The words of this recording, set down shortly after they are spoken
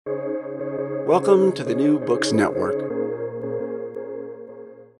Welcome to the New Books Network.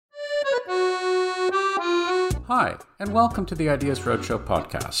 Hi, and welcome to the Ideas Roadshow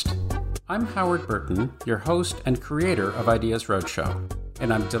podcast. I'm Howard Burton, your host and creator of Ideas Roadshow,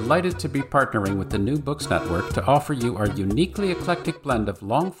 and I'm delighted to be partnering with the New Books Network to offer you our uniquely eclectic blend of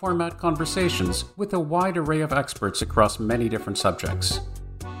long-format conversations with a wide array of experts across many different subjects.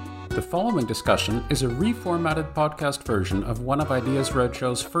 The following discussion is a reformatted podcast version of one of Ideas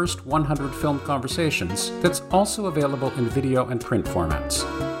Roadshow's first 100 film conversations that's also available in video and print formats.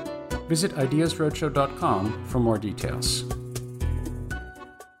 Visit ideasroadshow.com for more details.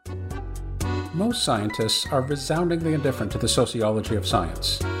 Most scientists are resoundingly indifferent to the sociology of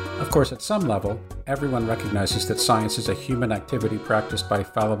science. Of course, at some level, everyone recognizes that science is a human activity practiced by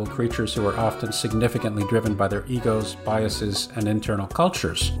fallible creatures who are often significantly driven by their egos, biases, and internal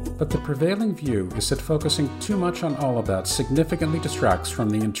cultures. But the prevailing view is that focusing too much on all of that significantly distracts from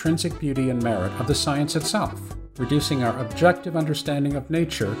the intrinsic beauty and merit of the science itself, reducing our objective understanding of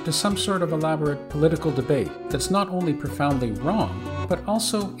nature to some sort of elaborate political debate that's not only profoundly wrong, but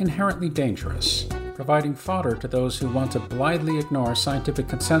also inherently dangerous, providing fodder to those who want to blindly ignore scientific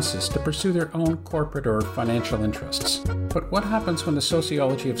consensus to pursue their own corporate or financial interests. But what happens when the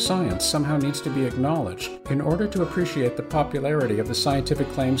sociology of science somehow needs to be acknowledged in order to appreciate the popularity of the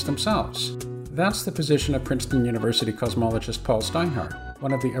scientific claims themselves? That's the position of Princeton University cosmologist Paul Steinhardt,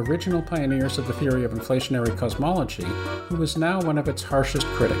 one of the original pioneers of the theory of inflationary cosmology, who is now one of its harshest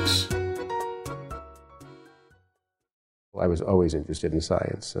critics. I was always interested in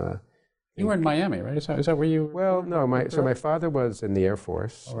science. You were in Miami, right? Is that where you were? Well, no. My father was in the Air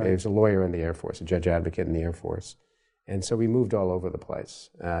Force. Oh, right. He was a lawyer in the Air Force, a judge advocate in the Air Force. And so we moved all over the place.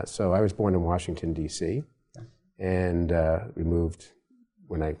 So I was born in Washington, D.C., and we moved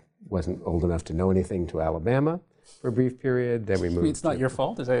when I wasn't old enough to know anything to Alabama for a brief period. Then we moved. It's not your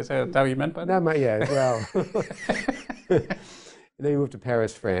fault? Is that what you meant by that? Well. And then we moved to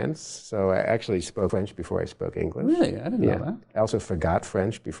Paris, France. So I actually spoke French before I spoke English. Really? I didn't know that. I also forgot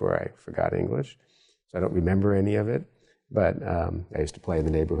French before I forgot English. So I don't remember any of it. But I used to play in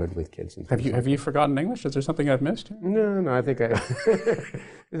the neighborhood with kids. And Have you forgotten English? Is there something I've missed here? No, I think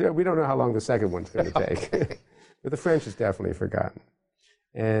we don't know how long the second one's going to take. Okay. But the French is definitely forgotten.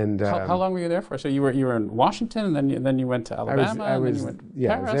 And how long were you there for? So you were in Washington, and then you went to Alabama. I was and then you went to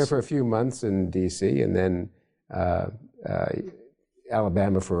Paris? I was there for a few months in D.C. and then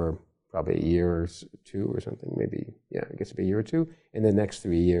Alabama for probably a year or two or something, maybe. Yeah, I guess it'd be a year or two, and then next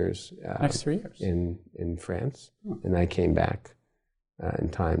 3 years. In France, and I came back in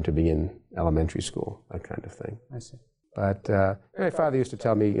time to begin elementary school, that kind of thing. I see. But my father used to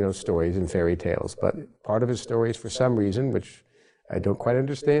tell me, stories and fairy tales. But part of his stories, for some reason, which I don't quite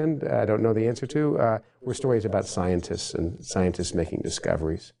understand, I don't know the answer to, were stories about scientists and scientists making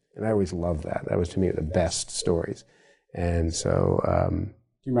discoveries. And I always loved that. That was, to me, the best stories. And so... do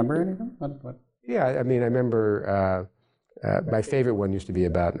you remember any of them? What? Yeah, I remember my favorite one used to be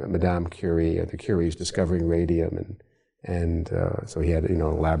about Madame Curie, or the Curies discovering radium. And so he had, an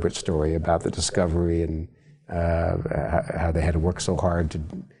elaborate story about the discovery and how they had to work so hard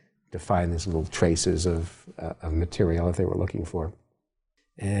to find these little traces of material that they were looking for.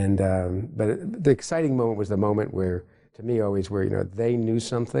 And but the exciting moment was the moment where, to me, always where they knew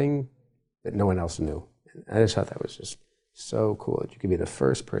something that no one else knew. And I just thought that was just so cool that you could be the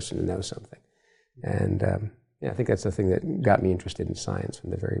first person to know something. And I think that's the thing that got me interested in science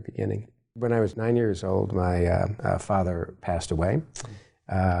from the very beginning. When I was 9 years old, my father passed away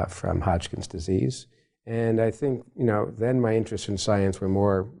from Hodgkin's disease. And I think, then my interests in science were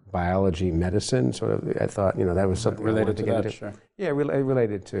more biology, medicine, sort of. I thought, that was something related to get into. Sure. Yeah,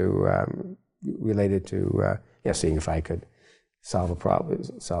 related to seeing if I could solve the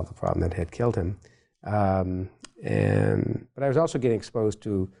problem that had killed him. But I was also getting exposed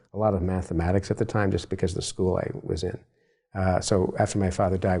to a lot of mathematics at the time, just because of the school I was in. So after my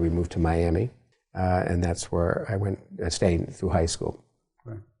father died, we moved to Miami, and that's where I stayed through high school.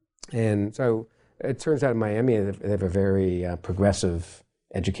 Right. And so it turns out in Miami they have a very progressive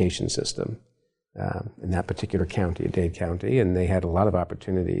education system in that particular county, Dade County, and they had a lot of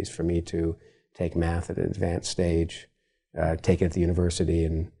opportunities for me to take math at an advanced stage, take it at the university,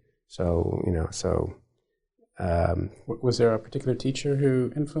 and so. Was there a particular teacher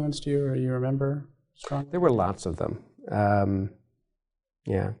who influenced you, or you remember strongly? There were lots of them.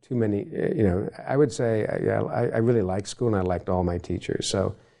 Too many. I would say I really liked school, and I liked all my teachers.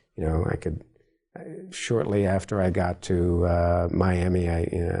 So, I could. Shortly after I got to Miami,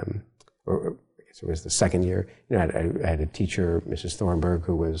 or I guess it was the second year. I had a teacher, Mrs. Thornburg,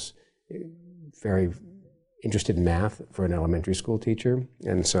 who was very interested in math for an elementary school teacher,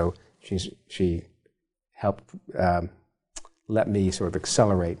 and so she helped let me sort of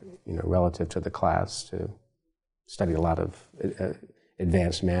accelerate, relative to the class, to study a lot of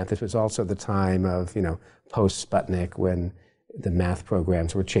advanced math. This was also the time of, post-Sputnik, when the math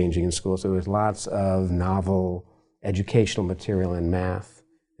programs were changing in schools. So there was lots of novel educational material in math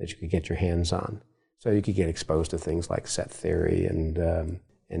that you could get your hands on. So you could get exposed to things like set theory and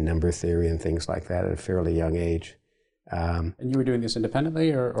number theory and things like that at a fairly young age. And you were doing this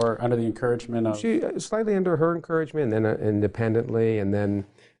independently or under the encouragement of? Slightly under her encouragement, and then independently, and then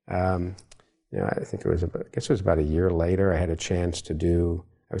I think it was about a year later, I had a chance I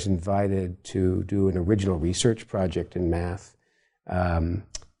was invited to do an original research project in math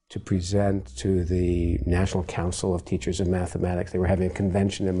to present to the National Council of Teachers of Mathematics. They were having a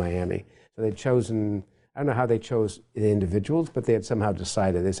convention in Miami. So they'd chosen, I don't know how they chose the individuals, but they had somehow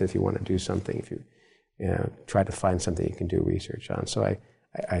decided, they said, if you want to do something, if you try to find something you can do research on. So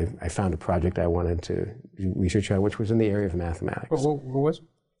I found a project I wanted to do research on, which was in the area of mathematics. What was it?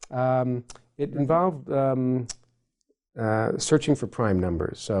 It involved searching for prime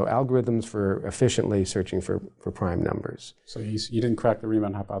numbers, so algorithms for efficiently searching for prime numbers. So you didn't crack the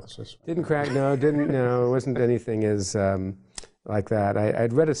Riemann hypothesis? Didn't crack, no, it wasn't anything as like that.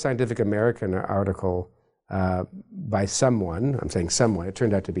 I'd read a Scientific American article by someone, I'm saying someone, it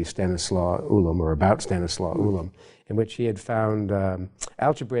turned out to be Stanislaw Ulam, or about Stanislaw Ulam, in which he had found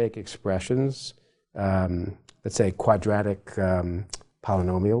algebraic expressions, let's say quadratic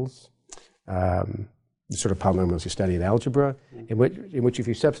polynomials, the sort of polynomials you study in algebra, in which if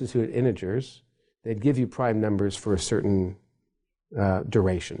you substitute integers, they'd give you prime numbers for a certain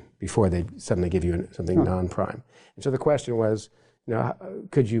duration before they suddenly give you something non-prime. And so the question was,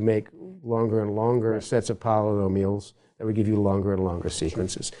 could you make longer and longer sets of polynomials that would give you longer and longer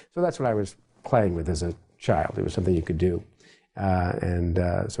sequences? So that's what I was playing with as a child. It was something you could do.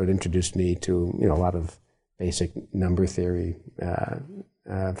 So it introduced me to a lot of basic number theory,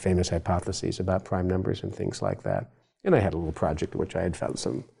 famous hypotheses about prime numbers and things like that. And I had a little project in which I had found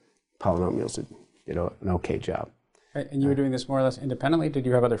some polynomials that did an okay job. And you were doing this more or less independently? Did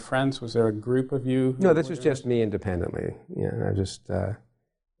you have other friends? Was there a group of you? No, this was just me independently. I just, once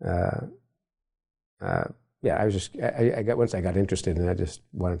I got interested in it, I just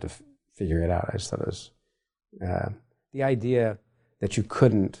wanted to figure it out. I just thought it was, the idea that you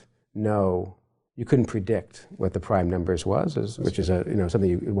couldn't predict what the prime numbers which is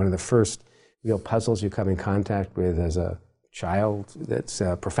one of the first real puzzles you come in contact with as a child. That's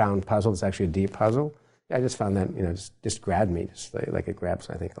a profound puzzle. It's actually a deep puzzle. I just found that just grabbed me, just like it grabs,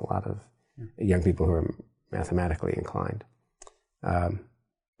 I think, a lot of young people who are mathematically inclined. But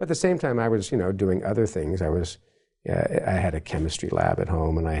at the same time, I was doing other things. I had a chemistry lab at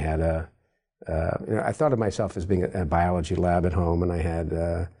home, and I had I thought of myself as being a biology lab at home, and I had.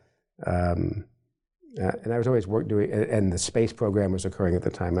 And I was always and the space program was occurring at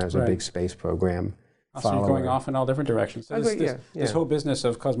the time. I was a big space program follower. So you're going off in all different directions. So this whole business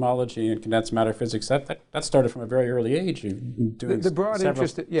of cosmology and condensed matter physics, that started from a very early age. Doing the broad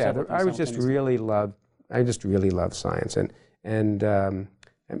interest, I just really loved science. And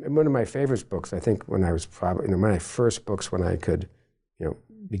one of my favorite books, I think, when I was probably, one of my first books when I could,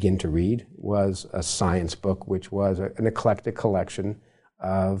 begin to read, was a science book, which was an eclectic collection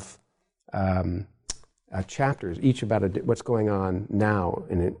of chapters, each about what's going on now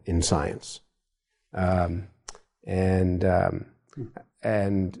in science, and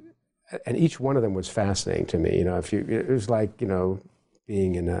each one of them was fascinating to me. It was like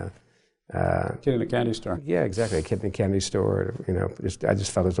being in a kid in a candy store. Yeah, exactly, a kid in a candy store. I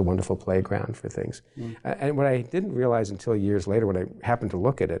just felt it was a wonderful playground for things. And what I didn't realize until years later, when I happened to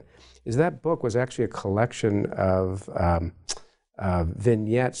look at it, is that book was actually a collection of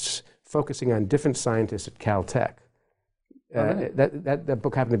vignettes focusing on different scientists at Caltech. That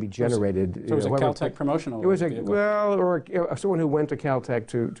book happened to be generated. So it was a Caltech promotional. It was or someone who went to Caltech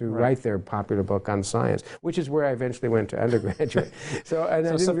to write their popular book on science, which is where I eventually went to undergraduate. So I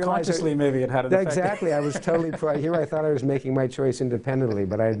didn't subconsciously maybe it had an effect. Exactly. I was totally here. I thought I was making my choice independently,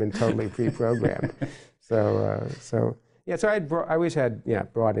 but I had been totally pre-programmed. So I always had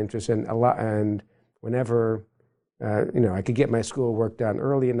broad interest in a lot, and whenever. I could get my school work done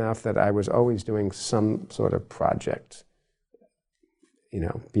early enough that I was always doing some sort of project,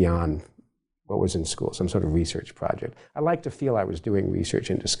 beyond what was in school, some sort of research project. I liked to feel I was doing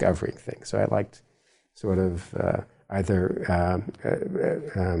research and discovering things. So I liked sort of either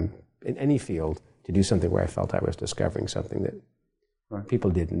in any field to do something where I felt I was discovering something that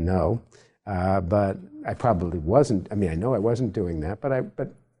people didn't know. But I probably wasn't. I know I wasn't doing that, but I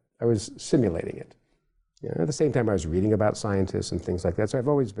was simulating it. At the same time, I was reading about scientists and things like that. So I've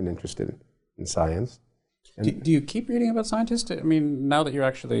always been interested in science. Do you keep reading about scientists? I mean, now that you're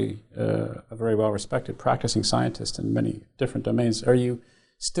actually a very well-respected practicing scientist in many different domains, are you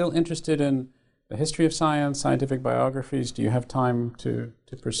still interested in the history of science, scientific biographies? Do you have time to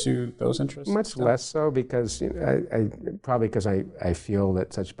pursue those interests? Much less so, because I feel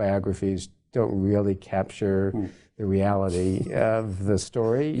that such biographies don't really capture the reality of the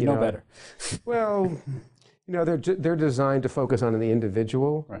story. You know better. Well, they're designed to focus on the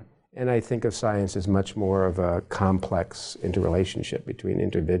individual. Right. And I think of science as much more of a complex interrelationship between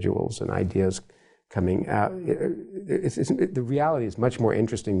individuals and ideas coming out. The reality is much more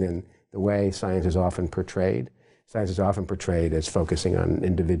interesting than the way science is often portrayed. Science is often portrayed as focusing on an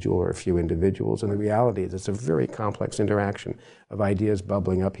individual or a few individuals, and the reality is it's a very complex interaction of ideas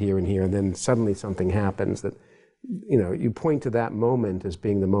bubbling up here, and then suddenly something happens that, you point to that moment as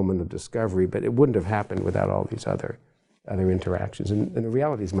being the moment of discovery, but it wouldn't have happened without all these other interactions. And the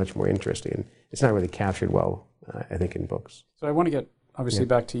reality is much more interesting, and it's not really captured well, I think, in books. So I want to get, obviously,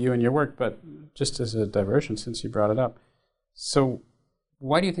 back to you and your work, but just as a diversion, since you brought it up. So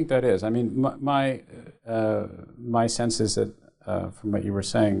why do you think that is? I mean, my sense is that, from what you were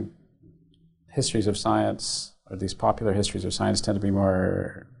saying, histories of science, or these popular histories of science, tend to be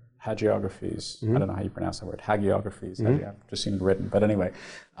more hagiographies. I don't know how you pronounce that word, hagiographies. I've just seen it written. But anyway,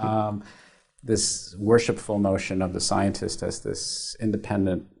 this worshipful notion of the scientist as this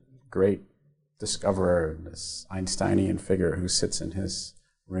independent, great discoverer, this Einsteinian figure who sits in his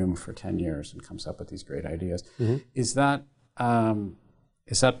room for 10 years and comes up with these great ideas. Is that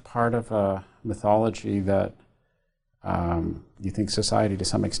part of a mythology that you think society to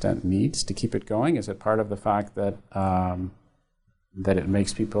some extent needs to keep it going? Is it part of the fact that that it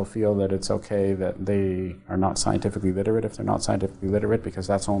makes people feel that it's okay that they are not scientifically literate if they're not scientifically literate, because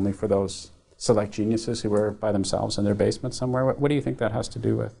that's only for those select geniuses who are by themselves in their basement somewhere? What do you think that has to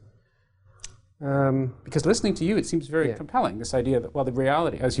do with? Because listening to you, it seems very compelling, this idea that, well, the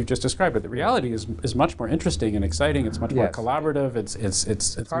reality, as you just described it, the reality is much more interesting and exciting. It's much more collaborative.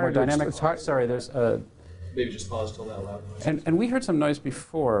 It's more dynamic. Sorry, there's maybe just pause till that loud noise. And we heard some noise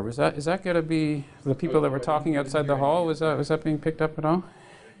before. Is that going to be the people that were talking outside the hall? Was that being picked up at all?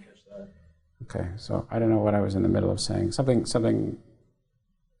 I didn't catch that. Okay, so I don't know what I was in the middle of saying. Something.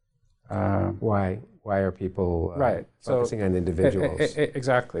 Why are people focusing on individuals?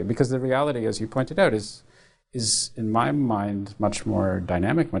 Exactly, because the reality, as you pointed out, is in my mind much more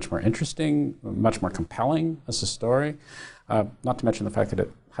dynamic, much more interesting, much more compelling as a story. Not to mention the fact that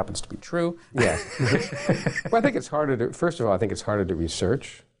it happens to be true. Yes. Well, I think it's harder to. First of all, I think it's harder to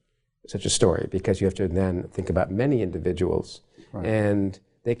research such a story because you have to then think about many individuals, and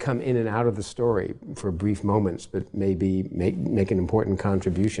they come in and out of the story for brief moments, but maybe make an important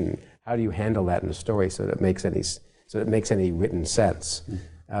contribution. How do you handle that in a story so that it makes any written sense?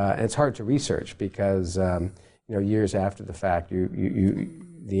 And it's hard to research because years after the fact,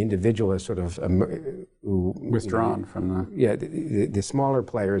 the individual is sort of withdrawn from the. The smaller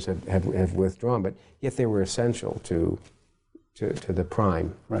players have withdrawn, but yet they were essential to the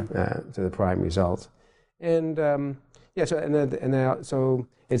prime to the prime result, and. So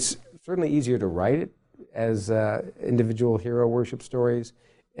it's certainly easier to write it as individual hero worship stories,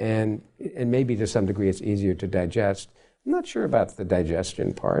 and maybe to some degree it's easier to digest. I'm not sure about the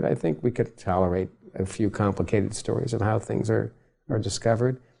digestion part. I think we could tolerate a few complicated stories of how things are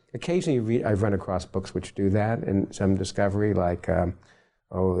discovered. Occasionally I've run across books which do that, and some discovery like,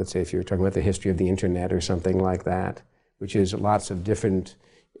 let's say if you're talking about the history of the internet or something like that, which is lots of different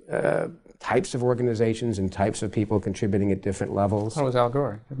types of organizations and types of people contributing at different levels. How was Al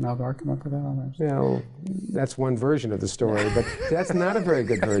Gore? Didn't Al Gore come up with that? That's one version of the story, but that's not a very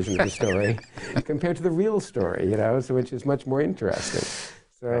good version of the story compared to the real story, which is much more interesting.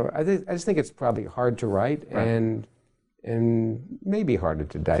 So I just think it's probably hard to write and maybe harder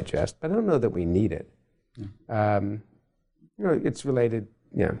to digest, but I don't know that we need it. It's related.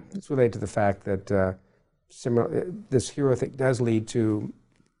 It's related to the fact that this hero thing does lead to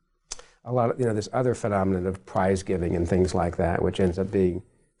a lot of, this other phenomenon of prize giving and things like that, which ends up being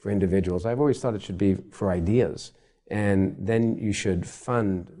for individuals. I've always thought it should be for ideas, and then you should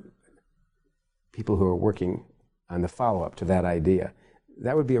fund people who are working on the follow-up to that idea.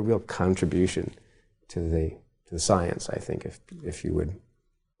 That would be a real contribution to the science, I think, if you would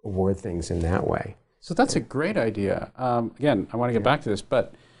award things in that way. So that's a great idea. Again, I want to get back to this,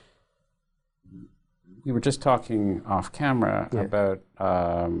 but we were just talking off camera about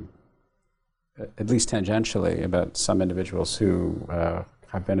at least tangentially, about some individuals who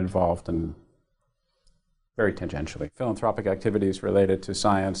have been involved in, very tangentially, philanthropic activities related to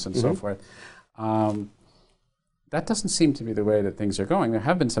science and so forth. that doesn't seem to be the way that things are going. There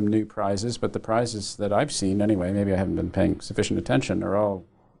have been some new prizes, but the prizes that I've seen anyway, maybe I haven't been paying sufficient attention, are all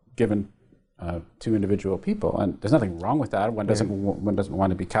given to individual people. And there's nothing wrong with that. One doesn't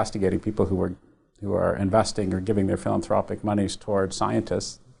want to be castigating people who are investing or giving their philanthropic monies toward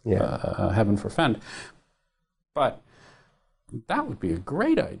scientists, heaven forfend. But that would be a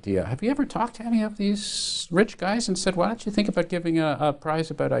great idea. Have you ever talked to any of these rich guys and said, why don't you think about giving a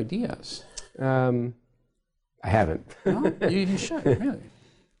prize about ideas? I haven't. No, you should, really.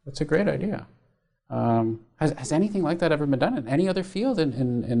 That's a great idea. Has anything like that ever been done in any other field,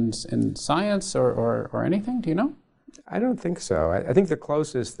 in science or anything? Do you know? I don't think so. I think the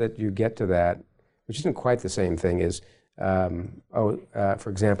closest that you get to that, which isn't quite the same thing, is, for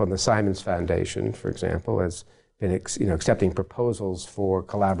example, the Simons Foundation, for example, has been accepting proposals for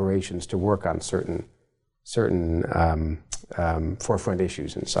collaborations to work on certain forefront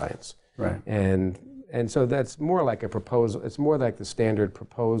issues in science. Right. And so that's more like a proposal. It's more like the standard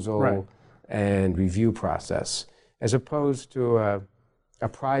proposal and review process, as opposed to a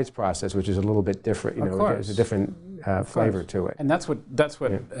prize process, which is a little bit different. There's a different flavor to it. And that's what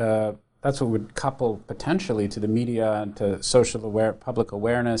would couple potentially to the media and to public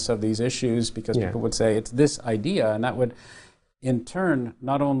awareness of these issues, because people would say it's this idea, and that would in turn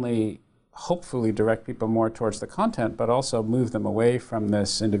not only hopefully direct people more towards the content, but also move them away from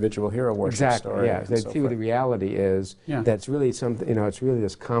this individual hero worship story. The reality is that it's really something, it's really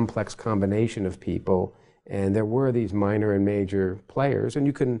this complex combination of people, and there were these minor and major players, and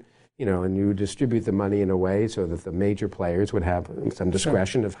you can, and you distribute the money in a way so that the major players would have some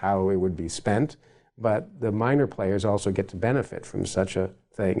discretion of how it would be spent, but the minor players also get to benefit from such a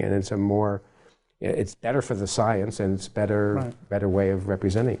thing, and it's better for the science, and it's better way of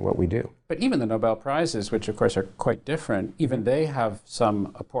representing what we do. But even the Nobel Prizes, which of course are quite different, even they have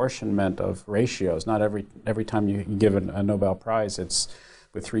some apportionment of ratios. Not every time you give a Nobel Prize, it's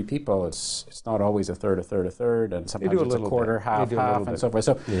with three people. It's not always a third, and sometimes it's a quarter, half, and so forth.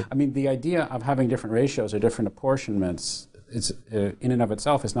 So, I mean, the idea of having different ratios or different apportionments, it's in and of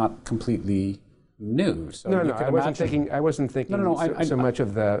itself is not completely new. So I wasn't thinking so much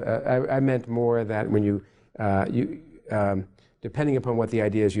of the. I meant more that when you depending upon what the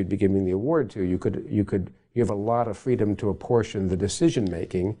ideas you'd be giving the award to, you have a lot of freedom to apportion the decision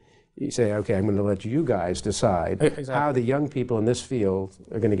making. You say, okay, I'm going to let you guys decide how the young people in this field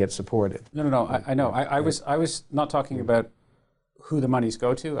are going to get supported. No. I know. I was not talking about who the monies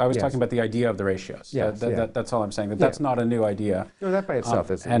go to. I was talking about the idea of the ratios. That's all I'm saying. That's not a new idea. No, that by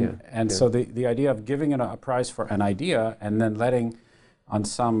itself is. So the idea of giving a prize for an idea and then letting on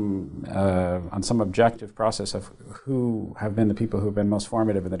some objective process of who have been the people who have been most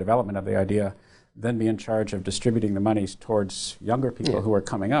formative in the development of the idea, then be in charge of distributing the monies towards younger people who are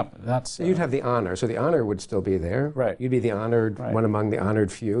coming up. You'd have the honor, so the honor would still be there. Right. You'd be the honored one among the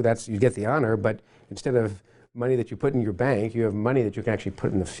honored few. You get the honor, but instead of money that you put in your bank, you have money that you can actually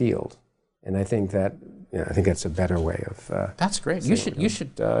put in the field. And I think that's a better way of. That's great. You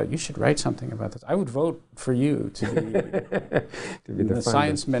should write something about this. I would vote for you to be the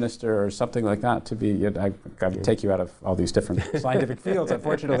science minister or something like that. I got to take you out of all these different scientific fields,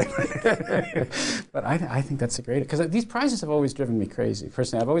 unfortunately. But I think that's a great, because these prizes have always driven me crazy.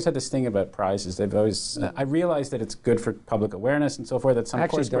 Personally, I've always had this thing about prizes. They've always. I realize that it's good for public awareness and so forth. At some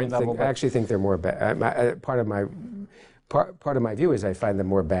course grade level. I actually think they're more bad. Part of my view is I find them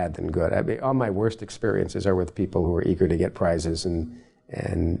more bad than good. I mean, all my worst experiences are with people who are eager to get prizes and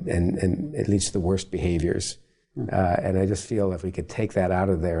at least the worst behaviors. And I just feel if we could take that out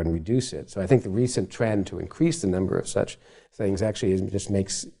of there and reduce it. So I think the recent trend to increase the number of such things actually just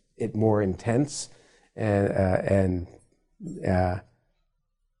makes it more intense and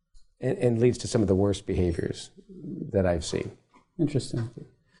leads to some of the worst behaviors that I've seen. Interesting.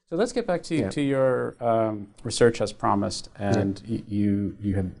 So let's get back to your research as promised, and you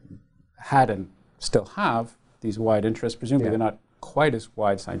had and still have these wide interests. Presumably they're not quite as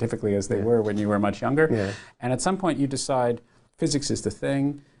wide scientifically as they were when you were much younger. Yeah. And at some point you decide physics is the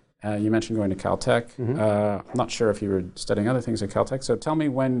thing. You mentioned going to Caltech. I'm not sure if you were studying other things at Caltech. So tell me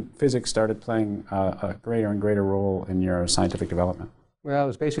when physics started playing a greater and greater role in your scientific development. Well, it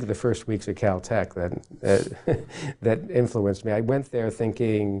was basically the first weeks at Caltech that influenced me. I went there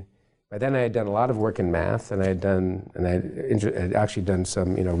thinking, by then I had done a lot of work in math, and I had actually done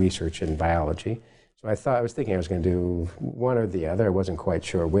some research in biology. So I was thinking I was going to do one or the other. I wasn't quite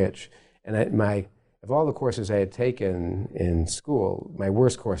sure which. And of all the courses I had taken in school, my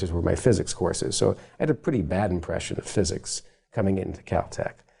worst courses were my physics courses. So I had a pretty bad impression of physics coming into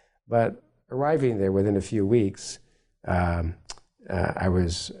Caltech. But arriving there within a few weeks, I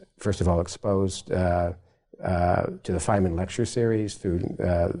was, first of all, exposed to the Feynman lecture series. Through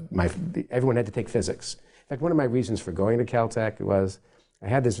everyone had to take physics. In fact, one of my reasons for going to Caltech was I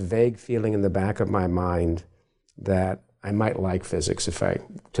had this vague feeling in the back of my mind that I might like physics if I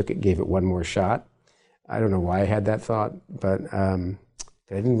gave it one more shot. I don't know why I had that thought, but I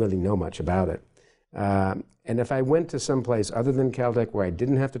didn't really know much about it. And if I went to some place other than Caltech where I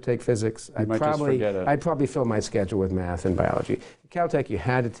didn't have to take physics, I'd probably fill my schedule with math and biology. At Caltech, you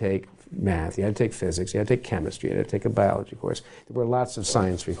had to take math, you had to take physics, you had to take chemistry, you had to take a biology course. There were lots of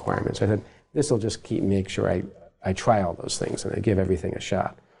science requirements. I said, this will just make sure I try all those things and I give everything a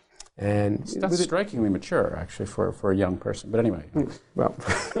shot. And that's strikingly mature, actually, for a young person. But anyway. Well,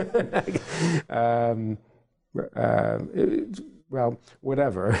 well,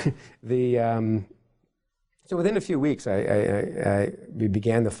 whatever. So within a few weeks, we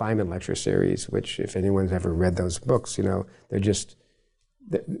began the Feynman lecture series, which, if anyone's ever read those books, they're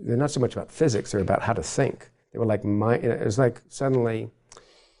not so much about physics; they're about how to think. They were like it was like suddenly,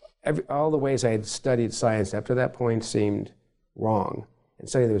 all the ways I had studied science up to that point seemed wrong. And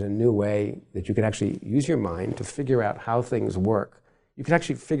suddenly there was a new way that you could actually use your mind to figure out how things work. You could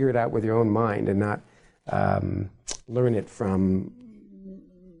actually figure it out with your own mind and not learn it from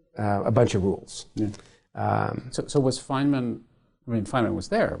a bunch of rules. Yeah. So was Feynman, Feynman was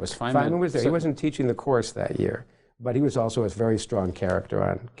there. Feynman was there. He wasn't teaching the course that year, but he was also a very strong character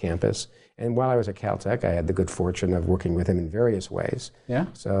on campus. And while I was at Caltech, I had the good fortune of working with him in various ways. Yeah?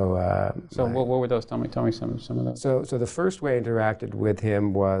 So what were those? Tell me some of those. So the first way I interacted with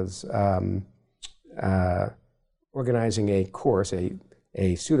him was organizing a course,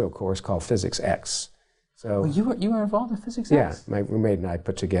 a pseudo course called Physics X. So you were involved in Physics X? Yeah, my roommate and I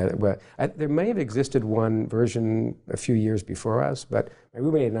put together. Well, there may have existed one version a few years before us, but my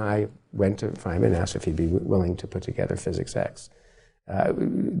roommate and I went to Feynman and asked if he'd be willing to put together Physics X,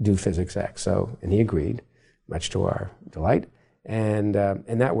 do Physics X. And he agreed, much to our delight, and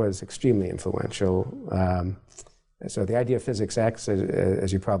that was extremely influential. So the idea of Physics X,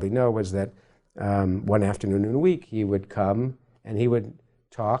 as you probably know, was that one afternoon in a week he would come and he would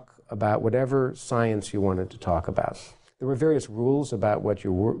talk about whatever science you wanted to talk about. There were various rules about what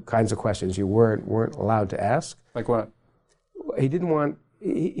kinds of questions you weren't allowed to ask. Like what? He didn't want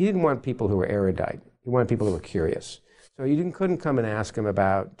people who were erudite. He wanted people who were curious. So you couldn't come and ask him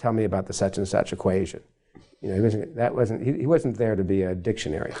tell me about the such and such equation. He wasn't there to be a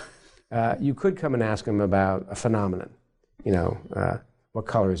dictionary. You could come and ask him about a phenomenon. What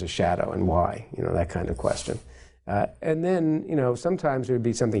color is a shadow and why? That kind of question. And then, sometimes it would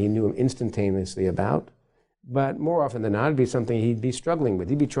be something he knew instantaneously about, but more often than not, it'd be something he'd be struggling with.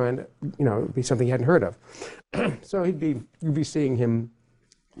 He'd be trying to, it'd be something he hadn't heard of. So you'd be seeing him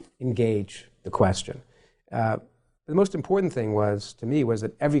engage the question. The most important thing to me was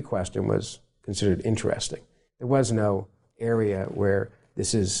that every question was considered interesting. There was no area where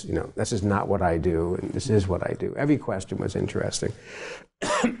this is not what I do and this is what I do. Every question was interesting.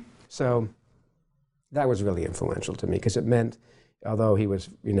 So that was really influential to me because it meant, although he was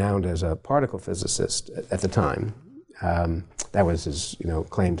renowned as a particle physicist at the time, that was his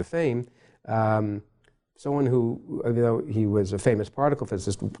claim to fame, someone who, although he was a famous particle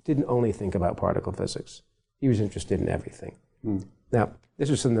physicist, didn't only think about particle physics. He was interested in everything. Now, this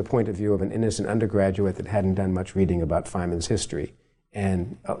was from the point of view of an innocent undergraduate that hadn't done much reading about Feynman's history.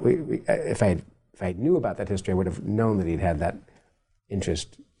 And if I knew about that history, I would have known that he'd had that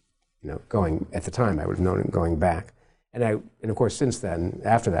interest going at the time. I would have known it going back. And of course, since then,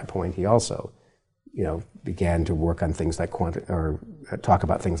 after that point, he also, began to work on things like talk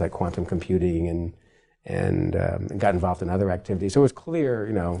about things like quantum computing and got involved in other activities. So it was clear,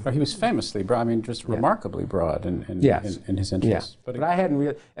 He was famously broad, just remarkably broad in his interests. Yes. But I hadn't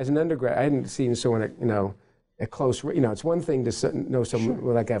really, as an undergrad, I hadn't seen someone at close, it's one thing to know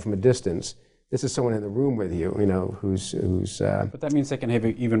someone like that from a distance. This is someone in the room with you, who's. But that means they can have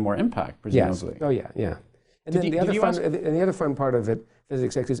even more impact, presumably. Yes. Oh yeah. And then the other fun part of it,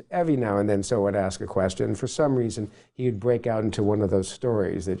 Physics X, is every now and then someone would ask a question. And for some reason, he would break out into one of those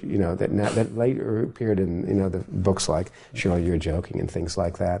stories that that later appeared in the books like "Surely You're Joking" and things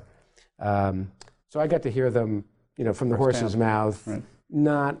like that. So I got to hear them, from the horse's mouth, right.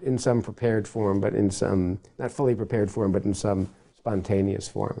 Not in some prepared form, but in some not fully prepared form, but in some spontaneous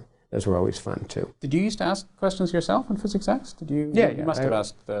form. Those were always fun too. Did you used to ask questions yourself in Physics X? Did you? Yeah, you must have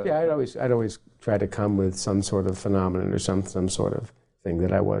asked. Yeah, I'd always try to come with some sort of phenomenon or some sort of thing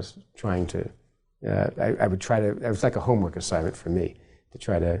that I was trying to. I would try to. It was like a homework assignment for me to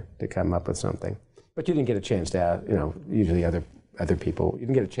try to come up with something. But you didn't get a chance to ask. Usually other people. You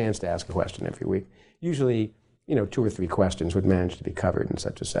didn't get a chance to ask a question every week. Usually, 2 or 3 questions would manage to be covered in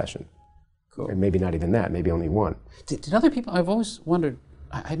such a session. Cool. And maybe not even that, maybe only one. Did other people, I've always wondered,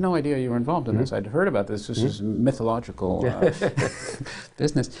 I had no idea you were involved in this. I'd heard about this. This is mythological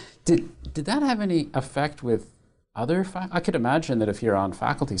business. Did that have any effect with other I could imagine that if you're on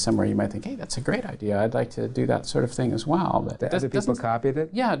faculty somewhere, you might think, hey, that's a great idea. I'd like to do that sort of thing as well. But other people copied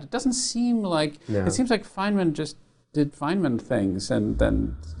it? Yeah, it doesn't seem like, it seems like Feynman just did Feynman things and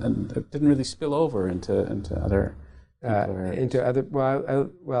it didn't really spill over into other I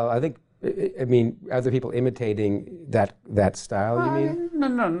think, I mean, other people imitating that style, you mean?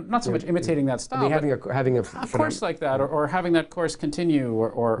 No, not so much imitating that style. I mean, having a course like that, or having that course continue,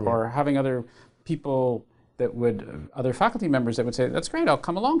 or having other people that would, other faculty members that would say, that's great, I'll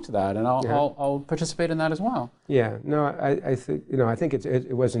come along to that, and I'll participate in that as well. Yeah, no, I think, I think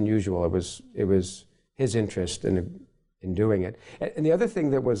it was unusual. It was his interest in doing it. And the other thing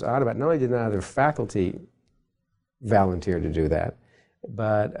that was odd about it, not only did other faculty volunteer to do that,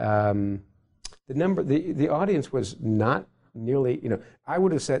 but the audience was not nearly, I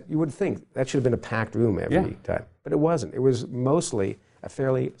would have said, you would think that should have been a packed room every time, but it wasn't. It was mostly a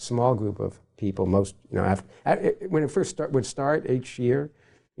fairly small group of people. Most, when it first would start each year,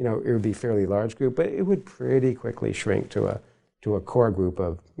 it would be a fairly large group, but it would pretty quickly shrink to a core group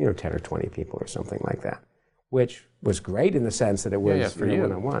of 10 or 20 people or something like that, which was great in the sense that it was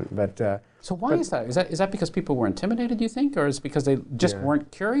one-on-one. But so why is that? Is that because people were intimidated, do you think, or is it because they just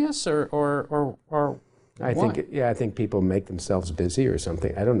weren't curious, or I think people make themselves busy or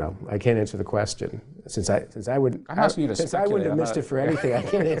something. I don't know. I can't answer the question. Since I wouldn't have missed it for anything, I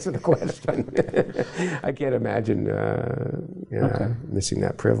can't answer the question. I can't imagine missing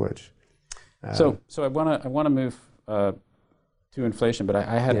that privilege. So I want to move to inflation, but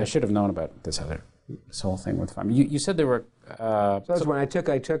I should have known about this whole thing with Feynman. You said there were. So that's when I took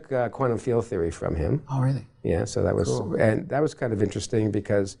quantum field theory from him. Oh, really? Yeah. So that was and that was kind of interesting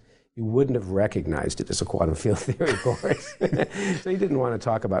because you wouldn't have recognized it as a quantum field theory course. So he didn't want to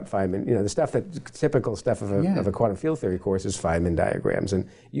talk about Feynman. The stuff typical stuff of a quantum field theory course is Feynman diagrams, and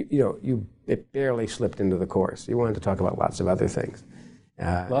it barely slipped into the course. You wanted to talk about lots of other things.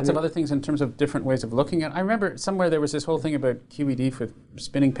 Lots of other things in terms of different ways of looking at it. I remember somewhere there was this whole thing about QED for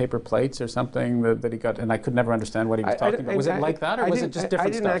spinning paper plates or something that he got, and I could never understand what he was talking about. Was it like that, or was it just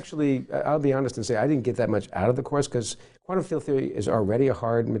different stuff? I didn't actually, I'll be honest and say, I didn't get that much out of the course because quantum field theory is already a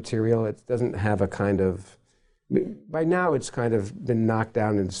hard material. It doesn't have a kind of, by now it's kind of been knocked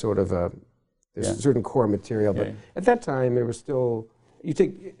down into sort of there's a certain core material, but at that time it was still,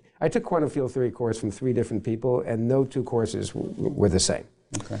 I took quantum field theory course from 3 different people, and no 2 courses were the same.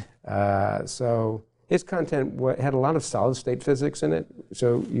 Okay. So his content had a lot of solid state physics in it.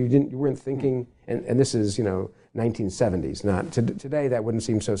 So you weren't thinking, and this is 1970s. Not today that wouldn't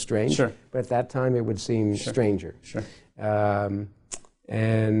seem so strange. Sure. But at that time it would seem stranger. Sure. But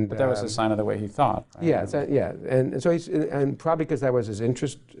that was a sign of the way he thought. Right? And so and probably because that was his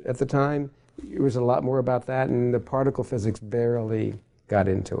interest at the time, it was a lot more about that, and the particle physics barely got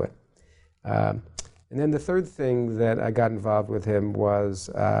into it. And then the third thing that I got involved with him was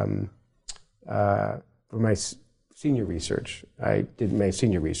for my senior research. I did my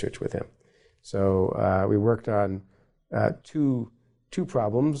senior research with him. So we worked on two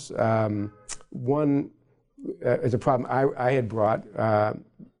problems. One is a problem I had brought,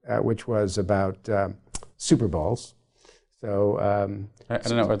 which was about super balls. So I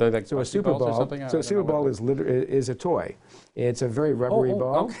don't know. Are they like a super ball? Or something? So a super ball is a toy. It's a very rubbery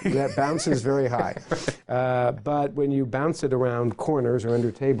ball that bounces very high. But when you bounce it around corners or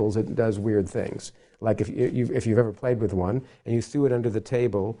under tables, it does weird things. Like if you've ever played with one and you threw it under the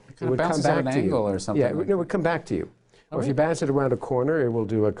table, it would come back to you. Or something. Yeah, it would come back to you. Or if you bounce it around a corner, it will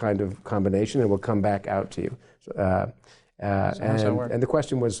do a kind of combination and will come back out to you. And the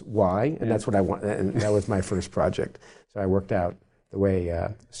question was why, and that's what I want. And that was my first project. So I worked out the way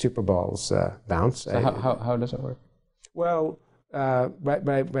super balls bounce. So how does it work? Well,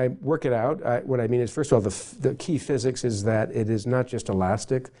 by work it out, what I mean is, first of all, the key physics is that it is not just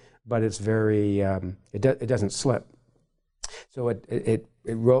elastic, but it's very it doesn't slip. So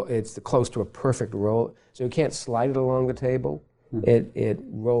it's close to a perfect roll. So you can't slide it along the table. It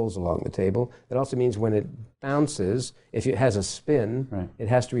rolls along the table. That also means when it bounces, if it has a spin, it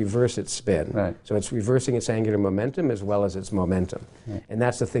has to reverse its spin. Right. So it's reversing its angular momentum as well as its momentum. Right. And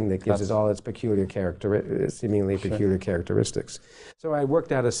that's the thing that gives it all its peculiar seemingly peculiar characteristics. So I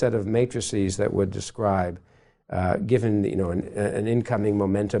worked out a set of matrices that would describe, given an incoming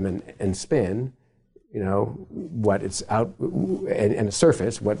momentum and spin, what its out and a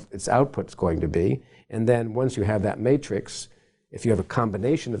surface, what its output's going to be. And then once you have that matrix, if you have a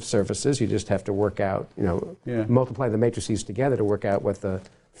combination of surfaces, you just have to work out, multiply the matrices together to work out what the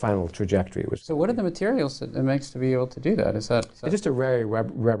final trajectory. So what are the materials that it makes to be able to do that? Is that It's just a very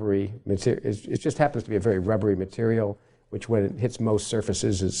rubbery material. It just happens to be a very rubbery material, which when it hits most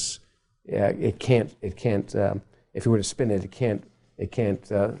surfaces it can't. If you were to spin it, it can't.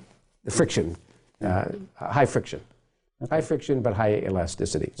 The friction, high friction, Okay. high friction, but high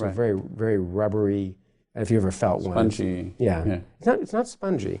elasticity. It's Right. a very, very rubbery. If you ever felt one, spongy? yeah. It's not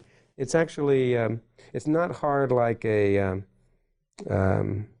spongy. It's actually it's not hard like a.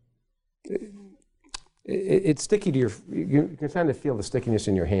 It's sticky to you can kind of feel the stickiness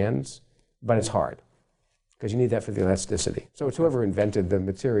in your hands, but it's hard because you need that for the elasticity. So it's whoever invented the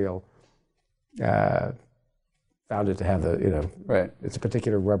material found it to have the, Right. it's a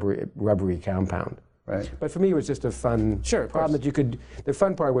particular rubbery compound. Right. But for me, it was just a fun problem that you could, the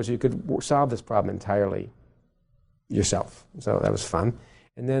fun part was you could solve this problem entirely yourself. So that was fun.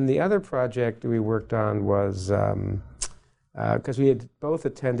 And then the other project we worked on was, because we had both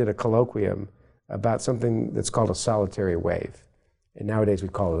attended a colloquium about something that's called a solitary wave. And nowadays we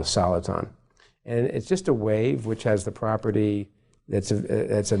call it a soliton. And it's just a wave which has the property it's in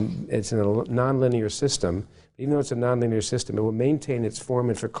a nonlinear system. Even though it's a nonlinear system, it will maintain its form,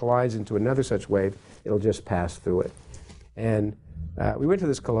 and if it collides into another such wave, it'll just pass through it. And we went to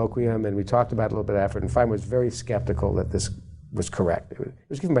this colloquium and we talked about it a little bit after, and Feynman was very skeptical that this was correct. It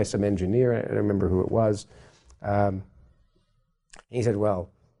was given by some engineer, I don't remember who it was. He said, well,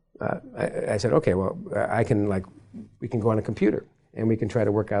 I said, okay, well, we can go on a computer and we can try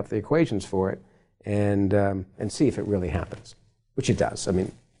to work out the equations for it and see if it really happens, which it does. I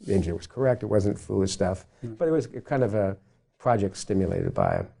mean, the engineer was correct. It wasn't foolish stuff, but it was kind of a project stimulated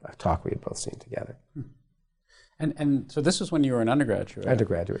by a talk we had both seen together. And so this was when you were an undergraduate.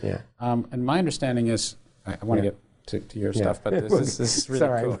 Undergraduate, yeah. And my understanding is, I want to get to your stuff, but this is really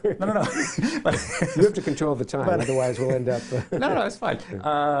Sorry. cool. No. You have to control the time, otherwise we'll end up... No, it's fine.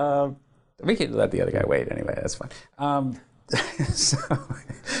 We can let the other guy wait anyway, that's fine. So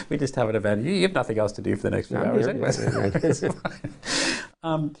we just have an event. You have nothing else to do for the next few hours anyway.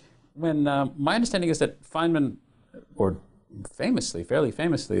 My understanding is that Feynman, or fairly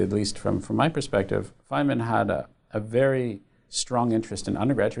famously, at least from my perspective, Feynman had a very strong interest in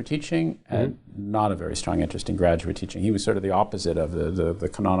undergraduate teaching and not a very strong interest in graduate teaching. He was sort of the opposite of the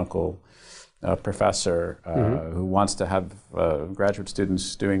canonical professor who wants to have graduate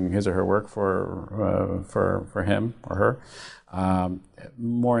students doing his or her work for him or her.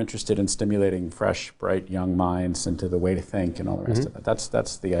 More interested in stimulating fresh, bright young minds into the way to think and all the rest of it.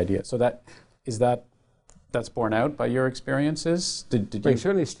 That's the idea. So that's borne out by your experiences? Did you? It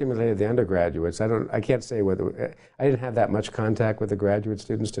certainly stimulated the undergraduates. I can't say whether, I didn't have that much contact with the graduate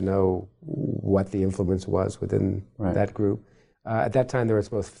students to know what the influence was within that group. At that time, there was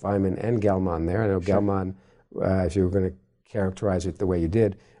both Feynman and Gell-Mann there. I know Gell-Mann, if you were going to characterize it the way you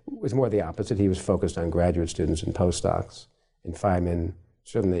did, was more the opposite. He was focused on graduate students and postdocs. And Feynman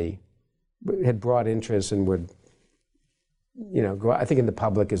certainly had broad interests and would, go, I think, in the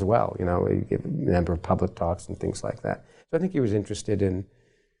public as well. He gave a number of public talks and things like that. So I think he was interested in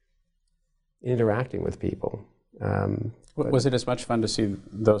interacting with people. Was it as much fun to see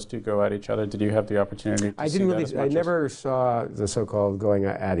those two go at each other? Did you have the opportunity to see that as much? I never saw the so-called going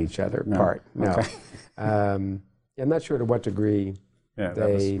at each other part. No. Okay. I'm not sure to what degree they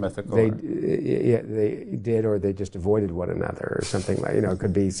did, or they just avoided one another, or something like, it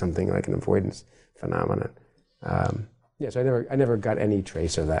could be something like an avoidance phenomenon. Yes, I never got any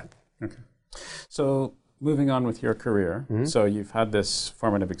trace of that. Okay. So moving on with your career, so you've had this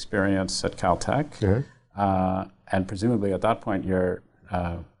formative experience at Caltech. And presumably at that point you're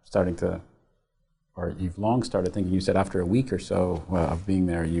starting to, or you've long started thinking, you said after a week or so of being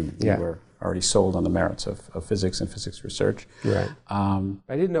there, you were already sold on the merits of physics and physics research. Right. I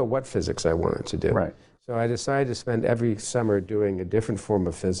didn't know what physics I wanted to do. Right. So I decided to spend every summer doing a different form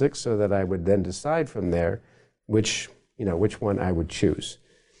of physics so that I would then decide from there which one I would choose.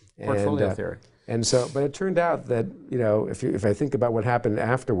 Portfolio theory. And so, but it turned out that, if I think about what happened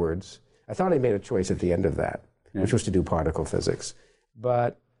afterwards, I thought I made a choice at the end of that, which was to do particle physics.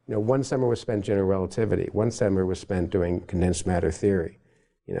 But one summer was spent general relativity. One summer was spent doing condensed matter theory.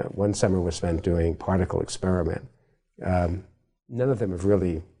 One summer was spent doing particle experiment. None of them have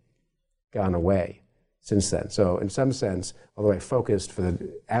really gone away since then. So in some sense, although I focused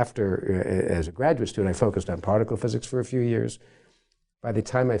as a graduate student, I focused on particle physics for a few years. By the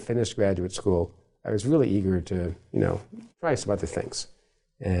time I finished graduate school, I was really eager to, try some other things.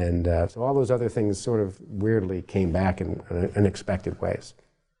 And so all those other things sort of weirdly came back in unexpected ways.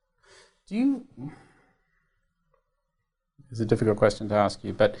 It's a difficult question to ask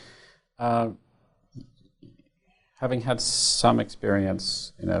you, but having had some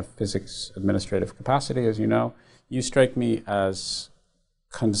experience in a physics administrative capacity, as you know, you strike me as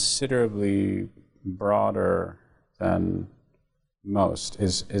considerably broader than most.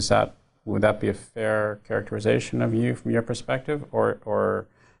 Would that be a fair characterization of you from your perspective, or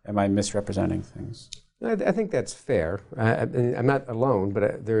am I misrepresenting things? I think that's fair. I'm not alone,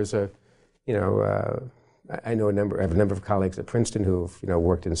 but there's a, I know I have a number of colleagues at Princeton who've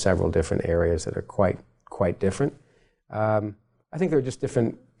worked in several different areas that are quite different. I think they're just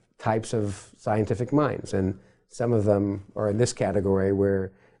different types of scientific minds, and some of them are in this category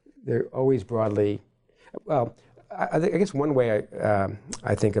where they're always broadly. Well, I guess one way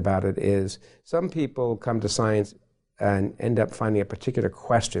I think about it is some people come to science and end up finding a particular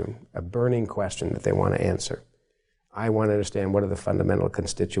question, a burning question that they want to answer. I want to understand what are the fundamental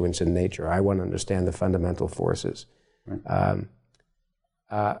constituents in nature. I want to understand the fundamental forces. Right.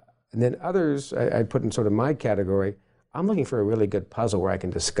 And then others, I put in sort of my category, I'm looking for a really good puzzle where I can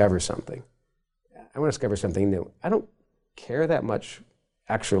discover something. I want to discover something new. I don't care that much,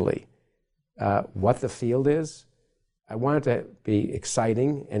 actually, what the field is. I want it to be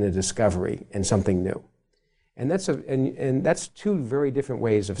exciting and a discovery and something new. And that's two very different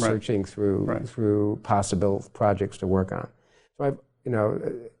ways of searching through possible projects to work on. So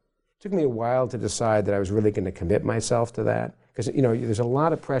it took me a while to decide that I was really going to commit myself to that, because there's a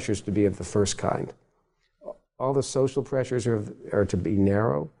lot of pressures to be of the first kind. All the social pressures are to be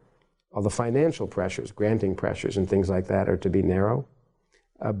narrow. All the financial pressures, granting pressures, and things like that are to be narrow.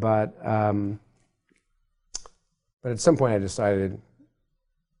 But at some point, I decided,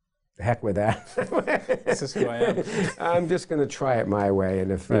 the heck with that. This is who I am. I'm just going to try it my way,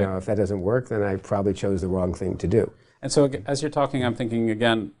 and if if that doesn't work, then I probably chose the wrong thing to do. And so, as you're talking, I'm thinking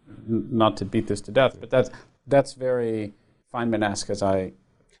again, not to beat this to death, but that's very Feynman-esque, as I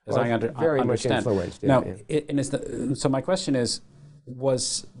understand. Very much influenced. Now, so my question is,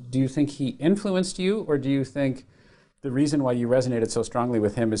 do you think he influenced you, or do you think the reason why you resonated so strongly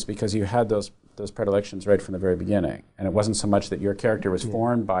with him is because you had those predilections right from the very beginning, and it wasn't so much that your character was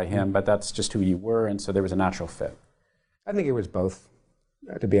formed by him, but that's just who you were, and so there was a natural fit? I think it was both,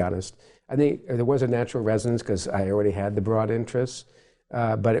 to be honest. I think there was a natural resonance because I already had the broad interests,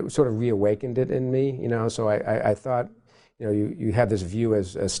 but it sort of reawakened it in me, so I thought, you have this view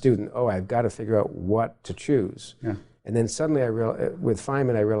as a student, I've got to figure out what to choose. Yeah. And then suddenly with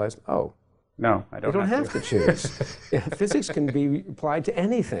Feynman, I realized, no, I don't have to choose. Physics can be applied to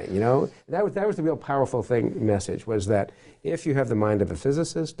anything, That was the real powerful message, was that if you have the mind of a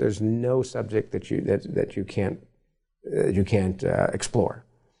physicist, there's no subject that you can't explore.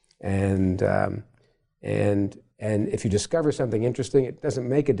 And if you discover something interesting, it doesn't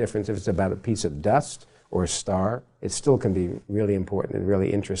make a difference if it's about a piece of dust or a star. It still can be really important and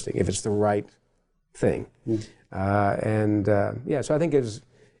really interesting if it's the right thing. So I think it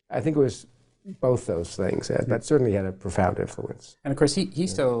was both those things. That certainly had a profound influence. And of course, he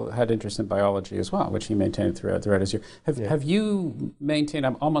still had interest in biology as well, which he maintained throughout his year. Have you maintained?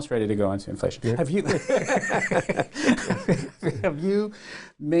 I'm almost ready to go into inflation. Yeah. Have you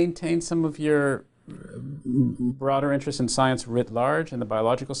maintained some of your broader interest in science writ large, in the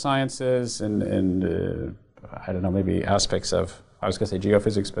biological sciences, and I don't know, maybe aspects of, I was going to say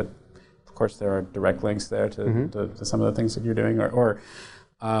geophysics, but of course there are direct links there to some of the things that you're doing,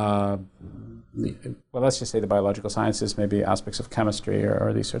 well, let's just say the biological sciences, maybe aspects of chemistry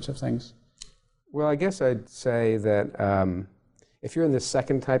or these sorts of things. Well, I guess I'd say that if you're in the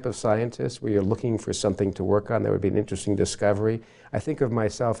second type of scientist where you're looking for something to work on that would be an interesting discovery, I think of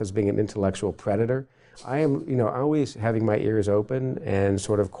myself as being an intellectual predator. I am, always having my ears open and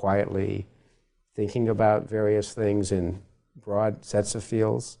sort of quietly thinking about various things in broad sets of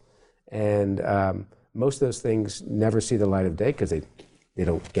fields. And most of those things never see the light of day because they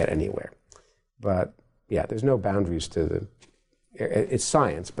don't get anywhere. But yeah, there's no boundaries to it's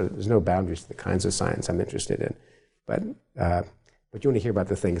science, but there's no boundaries to the kinds of science I'm interested in. But you want to hear about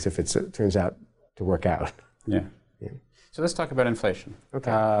the things if it turns out to work out. Yeah. So let's talk about inflation.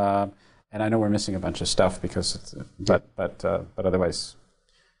 Okay. And I know we're missing a bunch of stuff because but otherwise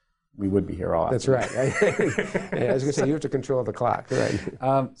we would be here all afternoon. That's right. I was going to say, you have to control the clock. Right.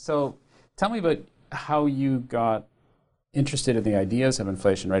 So tell me about how you got interested in the ideas of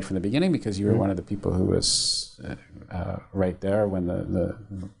inflation right from the beginning, because you were one of the people who was right there when the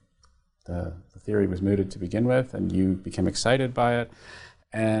theory was mooted to begin with, and you became excited by it.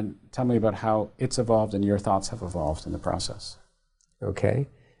 And tell me about how it's evolved and your thoughts have evolved in the process. Okay.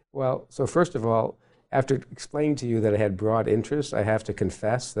 Well, so first of all, after explaining to you that I had broad interests, I have to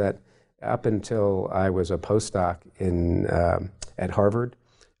confess that up until I was a postdoc at Harvard,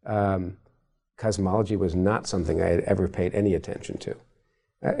 cosmology was not something I had ever paid any attention to.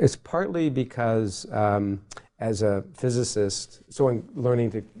 It's partly because as a physicist,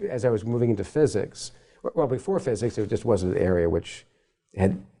 as I was moving into physics, well, before physics, it just wasn't an area which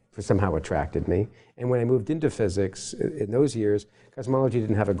had somehow attracted me. And when I moved into physics in those years, cosmology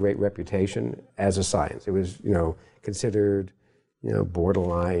didn't have a great reputation as a science. It was, considered,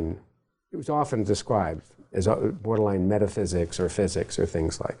 borderline. It was often described as borderline metaphysics or physics or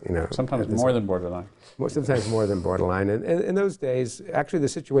things like, Sometimes more than borderline. Sometimes more than borderline. And in those days, actually the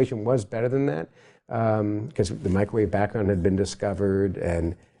situation was better than that because the microwave background had been discovered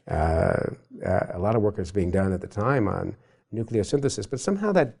and a lot of work was being done at the time on nucleosynthesis, but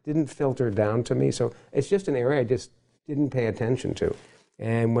somehow that didn't filter down to me. So it's just an area I just didn't pay attention to.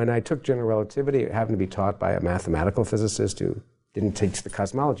 And when I took general relativity, it happened to be taught by a mathematical physicist who didn't teach the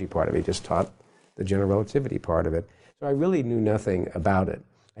cosmology part of it, he just taught the general relativity part of it. So I really knew nothing about it.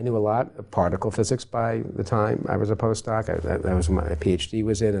 I knew a lot of particle physics by the time I was a postdoc. That was what my PhD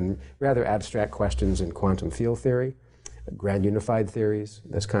was in, and rather abstract questions in quantum field theory, grand unified theories,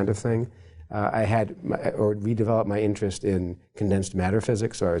 this kind of thing. I had redeveloped my interest in condensed matter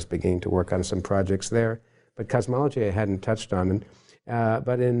physics, so I was beginning to work on some projects there. But cosmology I hadn't touched on.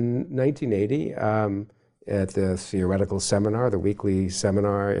 But in 1980, at the theoretical seminar, the weekly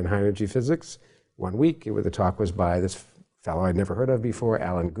seminar in high energy physics, one week, the talk was by this fellow I'd never heard of before,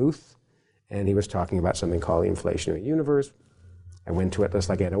 Alan Guth, and he was talking about something called the inflationary universe. I went to it just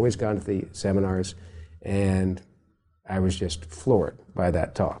like I'd always gone to the seminars, and I was just floored by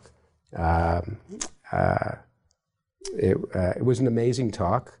that talk. It was an amazing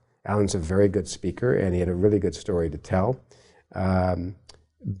talk. Alan's a very good speaker, and he had a really good story to tell. And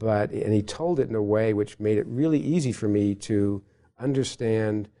he told it in a way which made it really easy for me to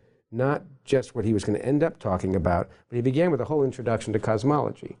understand not just what he was going to end up talking about, but he began with a whole introduction to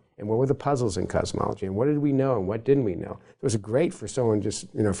cosmology, and what were the puzzles in cosmology, and what did we know, and what didn't we know. It was great for someone just,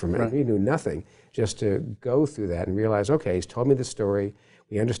 from me who knew nothing, just to go through that and realize, okay, he's told me the story,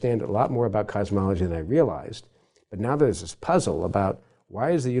 we understand a lot more about cosmology than I realized, but now there's this puzzle about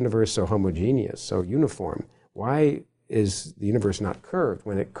why is the universe so homogeneous, so uniform? Why is the universe not curved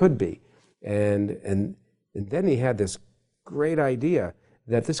when it could be? And then he had this great idea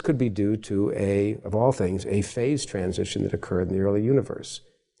that this could be due to of all things, a phase transition that occurred in the early universe.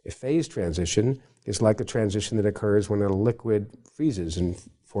 A phase transition is like the transition that occurs when a liquid freezes and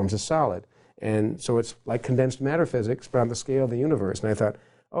forms a solid. And so it's like condensed matter physics, but on the scale of the universe. And I thought,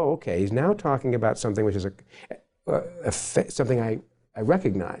 oh, okay, he's now talking about something which is something I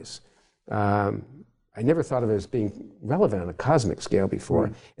recognize. I never thought of it as being relevant on a cosmic scale before.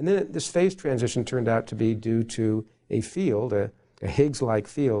 Mm. And then this phase transition turned out to be due to a field, a Higgs-like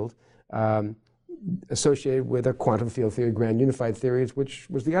field, associated with a quantum field theory, grand unified theories, which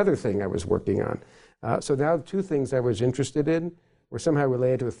was the other thing I was working on. So now two things I was interested in were somehow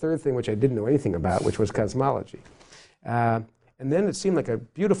related to a third thing which I didn't know anything about, which was cosmology. And then it seemed like a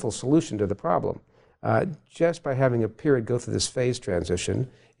beautiful solution to the problem. Just by having a period go through this phase transition,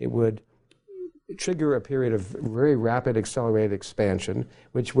 it would trigger a period of very rapid accelerated expansion,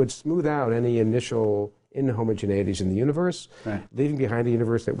 which would smooth out any initial inhomogeneities in the universe, right, leaving behind a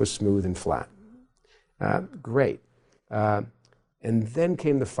universe that was smooth and flat. Great. And then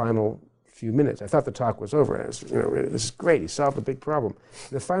came the final few minutes. I thought the talk was over. This is great. He solved a big problem.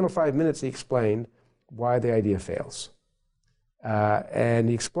 In the final 5 minutes, he explained why the idea fails. And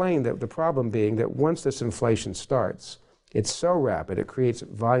he explained that the problem being that once this inflation starts, it's so rapid, it creates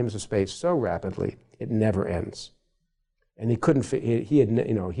volumes of space so rapidly, it never ends. And he couldn't, and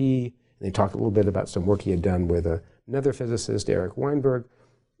he talked a little bit about some work he had done with another physicist, Eric Weinberg,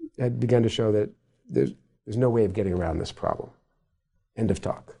 had begun to show that there's no way of getting around this problem. End of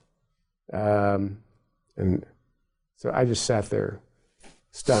talk. And so I just sat there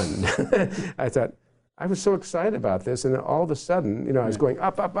stunned. I thought, I was so excited about this, and then all of a sudden, I was going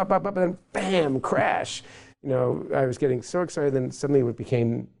up, up, up, up, up, and then bam, crash. I was getting so excited, then suddenly it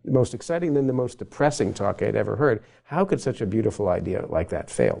became the most exciting, then the most depressing talk I'd ever heard. How could such a beautiful idea like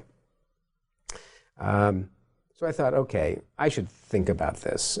that fail? So I thought, okay, I should think about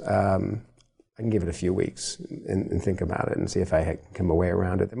this. I can give it a few weeks and think about it and see if I can come a way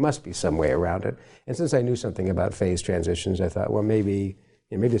around it. There must be some way around it. And since I knew something about phase transitions, I thought, well, maybe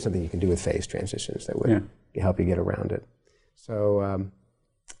there's something you can do with phase transitions that would help you get around it. So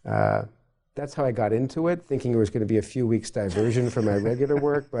that's how I got into it, thinking it was going to be a few weeks diversion from my regular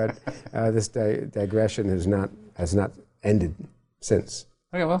work, but this digression has not ended since.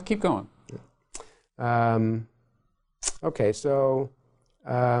 Okay, well, keep going. Okay, so,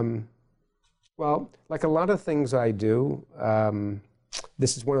 well, like a lot of things I do,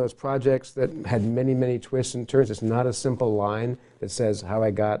 this is one of those projects that had many, many twists and turns. It's not a simple line that says how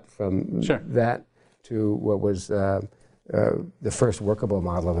I got from that to what was the first workable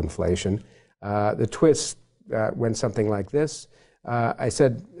model of inflation. The twist went something like this. I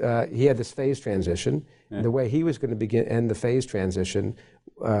said he had this phase transition. Yeah. The way he was going to end the phase transition,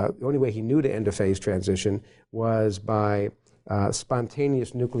 the only way he knew to end a phase transition was by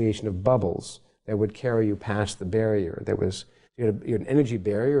spontaneous nucleation of bubbles that would carry you past the barrier. You had an energy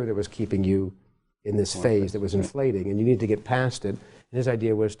barrier that was keeping you in this phase that was inflating, and you needed to get past it. And his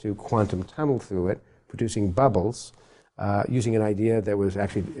idea was to quantum tunnel through it, producing bubbles, using an idea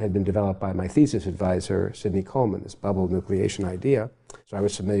that had been developed by my thesis advisor, Sidney Coleman, this bubble nucleation idea. So I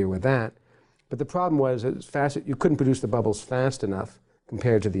was familiar with that. But the problem was you couldn't produce the bubbles fast enough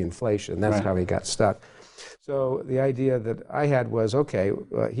compared to the inflation. That's how he got stuck. So the idea that I had was, okay,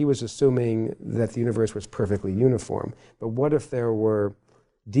 he was assuming that the universe was perfectly uniform. But what if there were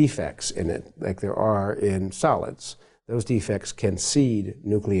defects in it, like there are in solids? Those defects can seed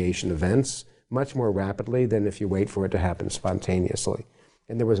nucleation events much more rapidly than if you wait for it to happen spontaneously.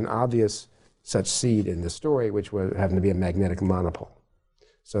 And there was an obvious such seed in the story, which happened to be a magnetic monopole.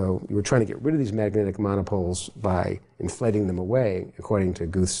 So you were trying to get rid of these magnetic monopoles by inflating them away, according to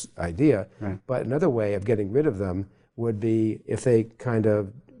Guth's idea. Right. But another way of getting rid of them would be if they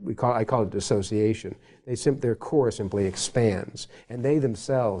I call it dissociation. Their core simply expands, and they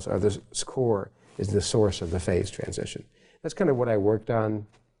themselves are the core is the source of the phase transition. That's kind of what I worked on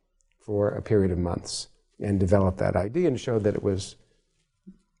for a period of months and developed that idea and showed that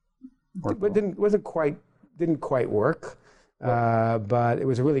didn't quite work. But it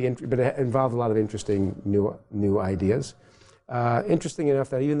was but it involved a lot of interesting new ideas. Interesting enough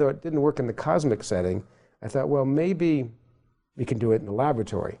that even though it didn't work in the cosmic setting, I thought, well, maybe we can do it in the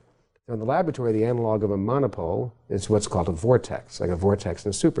laboratory. So in the laboratory, the analog of a monopole is what's called a vortex, like a vortex in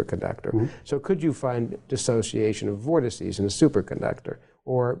a superconductor. Mm-hmm. So could you find dissociation of vortices in a superconductor,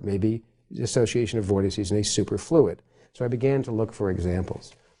 or maybe dissociation of vortices in a superfluid? So I began to look for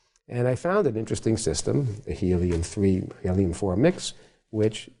examples. And I found an interesting system, the helium-3, helium-4 mix,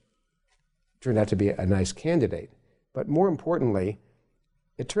 which turned out to be a nice candidate. But more importantly,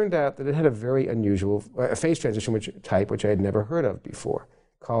 it turned out that it had a very unusual phase transition type, which I had never heard of before,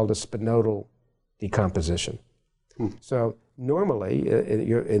 called a spinodal decomposition. So normally,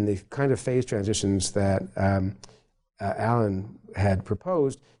 in the kind of phase transitions that Alan had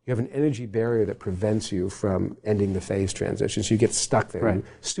proposed, you have an energy barrier that prevents you from ending the phase transition. So you get stuck there. Right. You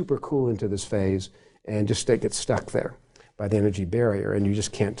super cool into this phase and just get stuck there by the energy barrier, and you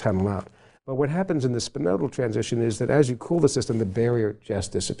just can't tunnel out. But what happens in the spinodal transition is that as you cool the system, the barrier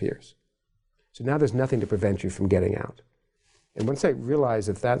just disappears. So now there's nothing to prevent you from getting out. And once I realized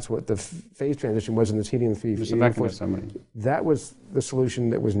that that's what the phase transition was in this helium-3, that was the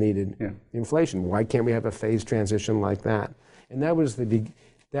solution that was needed. Yeah. Inflation. Why can't we have a phase transition like that? And that was the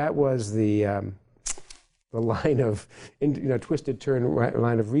line of twisted turn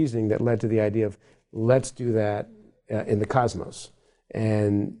line of reasoning that led to the idea of let's do that in the cosmos.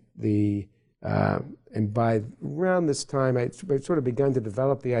 And by around this time, I'd sort of begun to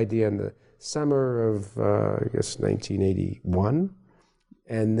develop the idea in the summer of, 1981.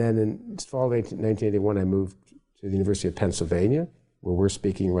 And then in fall of 1981, I moved to the University of Pennsylvania, where we're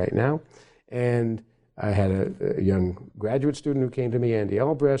speaking right now. And I had a young graduate student who came to me, Andy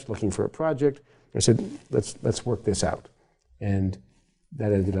Albrecht, looking for a project. I said, let's work this out. And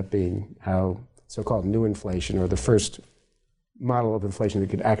that ended up being how so-called new inflation, or the first model of inflation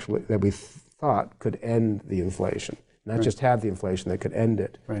that we thought could end the inflation. Not just have the inflation, that could end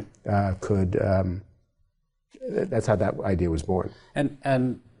it. Right. That's how that idea was born.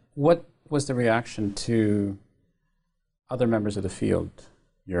 And what was the reaction to other members of the field,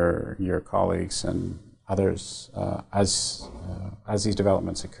 your colleagues and others, as these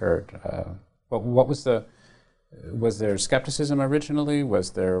developments occurred? What was there skepticism originally? Was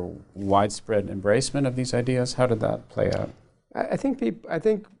there widespread embracement of these ideas? How did that play out? I think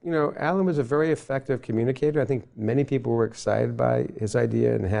Alan was a very effective communicator. I think many people were excited by his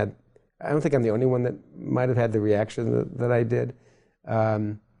idea and I don't think I'm the only one that might have had the reaction that I did.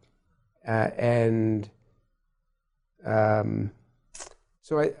 So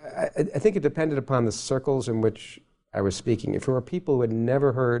I think it depended upon the circles in which I was speaking. If there were people who had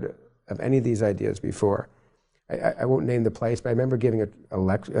never heard of any of these ideas before, I won't name the place, but I remember giving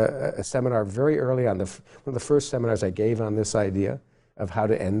a seminar very early on, one of the first seminars I gave on this idea of how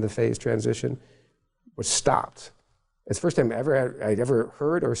to end the phase transition was stopped. It's the first time I'd ever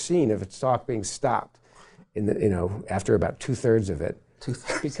heard or seen of a talk being stopped after about 2/3 of it.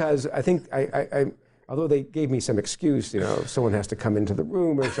 2/3. Because I think although they gave me some excuse, someone has to come into the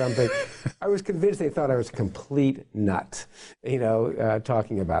room or something, I was convinced they thought I was a complete nut,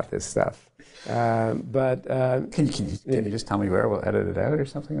 talking about this stuff. But can you just tell me where? We'll edit it out or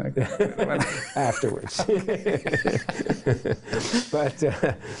something like that afterwards.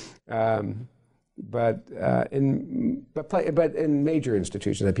 But in major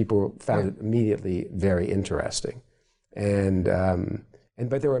institutions, that people found it immediately very interesting,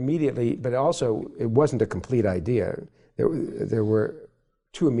 but there were immediately, but also it wasn't a complete idea. There were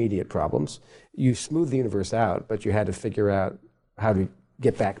two immediate problems. You smooth the universe out, but you had to figure out how to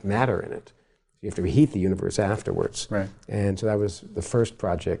get back matter in it. You have to reheat the universe afterwards. Right. And so that was the first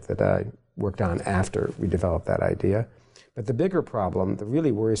project that I worked on after we developed that idea. But the bigger problem, the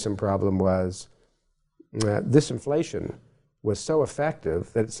really worrisome problem, was this inflation was so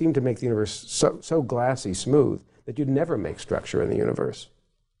effective that it seemed to make the universe so glassy smooth that you'd never make structure in the universe.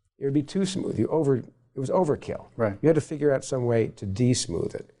 It would be too smooth. It was overkill. Right. You had to figure out some way to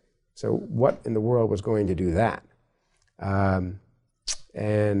de-smooth it. So what in the world was going to do that?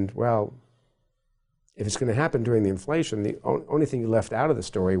 If it's going to happen during the inflation, the only thing you left out of the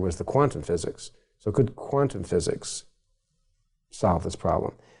story was the quantum physics. So could quantum physics solve this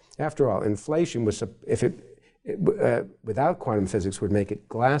problem? After all, inflation was, without quantum physics, would make it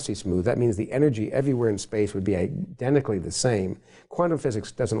glassy smooth. That means the energy everywhere in space would be identically the same. Quantum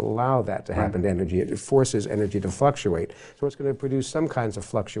physics doesn't allow that to happen to energy. It forces energy to fluctuate. So it's going to produce some kinds of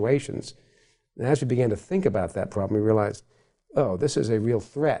fluctuations. And as we began to think about that problem, we realized, oh, this is a real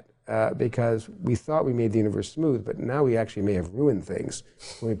threat. Because we thought we made the universe smooth, but now we actually may have ruined things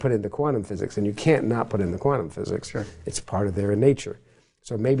when we put into quantum physics, and you can't not put in the quantum physics. Sure. It's part of their nature.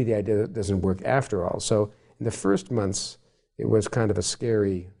 So maybe the idea doesn't work after all. So in the first months, it was kind of a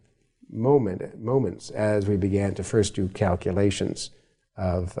scary moments as we began to first do calculations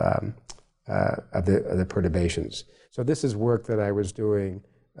of the perturbations. So this is work that I was doing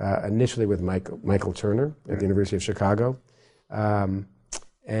initially with Michael Turner at the University of Chicago.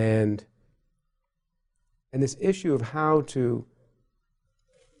 And this issue of how to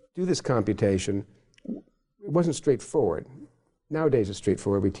do this computation, it wasn't straightforward. Nowadays it's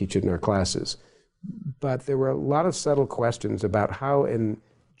straightforward, we teach it in our classes. But there were a lot of subtle questions about how in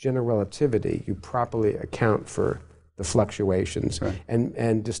general relativity you properly account for the fluctuations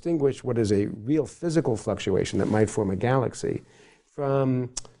and distinguish what is a real physical fluctuation that might form a galaxy from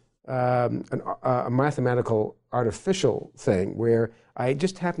a mathematical artificial thing where I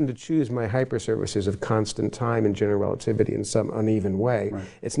just happen to choose my hypersurfaces of constant time and general relativity in some uneven way. Right.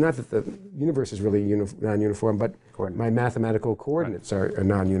 It's not that the universe is really non-uniform, but my mathematical coordinates are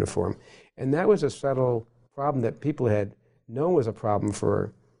non-uniform. And that was a subtle problem that people had known was a problem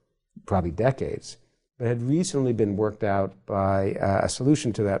for probably decades, but had recently been worked out by a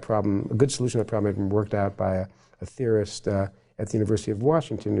solution to that problem. A good solution to that problem had been worked out by a theorist at the University of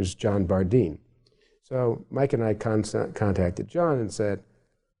Washington, who's John Bardeen. So Mike and I contacted John and said,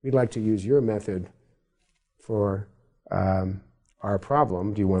 we'd like to use your method for our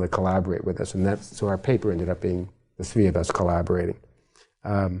problem. Do you want to collaborate with us? And so our paper ended up being the three of us collaborating.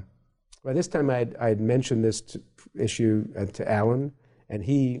 By this time, I had mentioned this issue to Alan, and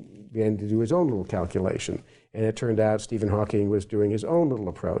he began to do his own little calculation. And it turned out Stephen Hawking was doing his own little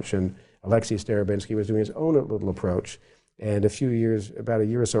approach, and Alexei Starobinsky was doing his own little approach. And about a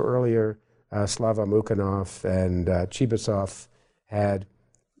year or so earlier, Slava Mukhanov and Chibisov had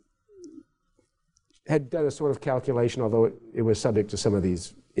done a sort of calculation, although it was subject to some of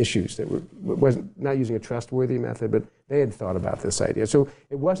these issues that wasn't not using a trustworthy method, but they had thought about this idea. So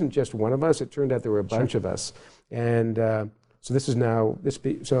it wasn't just one of us. It turned out there were a bunch of us. And so this is now,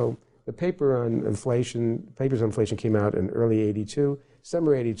 so the papers on inflation came out in early '82.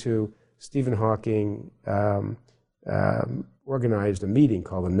 Summer '82, Stephen Hawking organized a meeting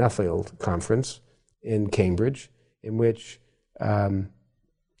called the Nuffield Conference in Cambridge, in which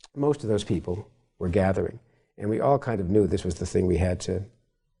most of those people were gathering. And we all kind of knew this was the thing we had to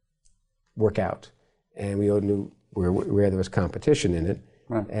work out. And we all knew where there was competition in it.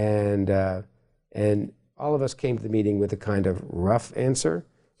 Right. And all of us came to the meeting with a kind of rough answer,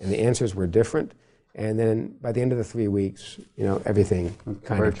 and the answers were different. And then by the end of the 3 weeks, everything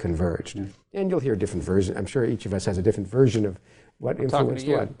kind of converged. Yeah. And you'll hear different versions. I'm sure each of us has a different version of what influenced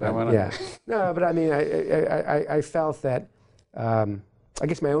what. But, yeah. No, but I mean, I felt that, I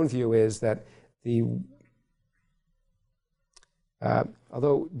guess my own view is that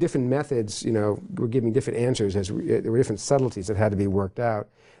although different methods, were giving different answers, there were different subtleties that had to be worked out.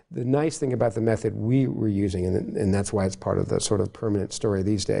 The nice thing about the method we were using, and that's why it's part of the sort of permanent story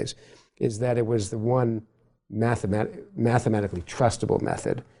these days, is that it was the one mathematically trustable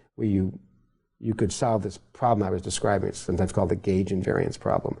method where you you could solve this problem I was describing. It's sometimes called the gauge invariance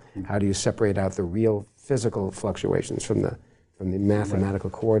problem. How do you separate out the real physical fluctuations from the mathematical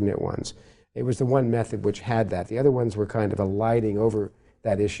coordinate ones? It was the one method which had that. The other ones were kind of alighting over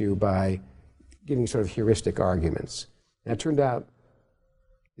that issue by giving sort of heuristic arguments. And it turned out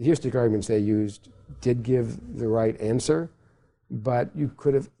the heuristic arguments they used did give the right answer, but you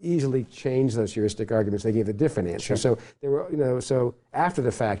could have easily changed those heuristic arguments. They gave a different answer. Sure. So they were, so after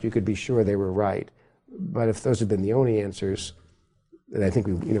the fact, you could be sure they were right. But if those had been the only answers, then I think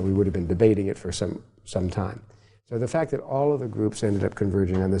we would have been debating it for some time. So the fact that all of the groups ended up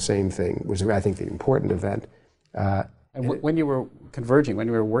converging on the same thing was, I think, the important event. And when you were converging, when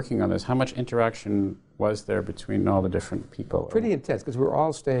you were working on this, how much interaction was there between all the different people? Pretty intense, because we were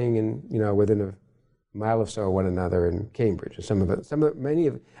all staying in, within a mile or so of one another in Cambridge.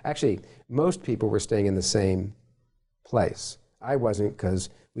 And actually, most people were staying in the same place. I wasn't, because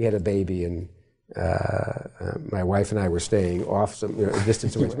we had a baby, and my wife and I were staying off some a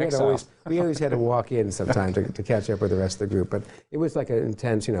distance away. We always had to walk in sometime to catch up with the rest of the group. But it was like an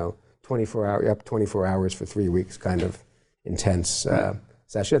intense, 24 hours for 3 weeks kind of intense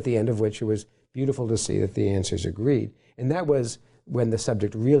session, at the end of which it was beautiful to see that the answers agreed. And that was when the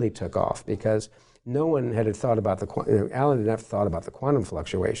subject really took off, because no one had thought about Alan had never thought about the quantum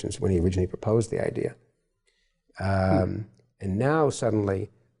fluctuations when he originally proposed the idea. And now suddenly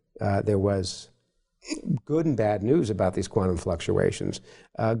there was good and bad news about these quantum fluctuations.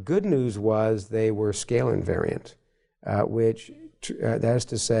 Good news was they were scale invariant, which that is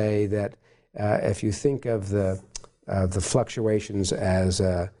to say that if you think of the fluctuations as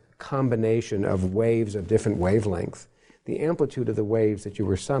a combination of waves of different wavelength, the amplitude of the waves that you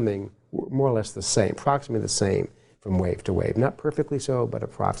were summing were more or less the same, approximately the same from wave to wave. Not perfectly so, but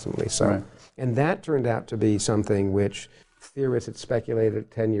approximately so. Right. And that turned out to be something which theorists had speculated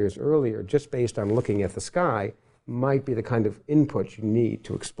 10 years earlier, just based on looking at the sky, might be the kind of input you need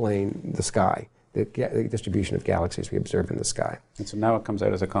to explain the sky, the distribution of galaxies we observe in the sky. And so now it comes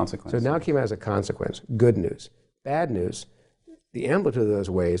out as a consequence. So now it came out as a consequence. Good news. Bad news, the amplitude of those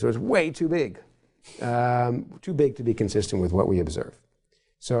waves was way too big to be consistent with what we observe.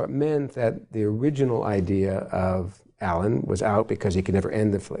 So it meant that the original idea of Alan was out because he could never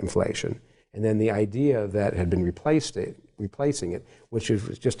end the inflation. And then the idea that had been replacing it, which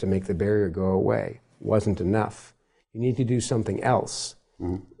was just to make the barrier go away, wasn't enough. You need to do something else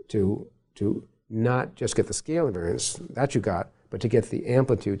to not just get the scale invariance, that you got, but to get the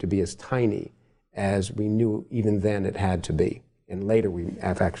amplitude to be as tiny as we knew even then it had to be. And later we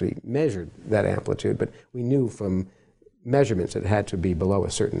have actually measured that amplitude, but we knew from measurements it had to be below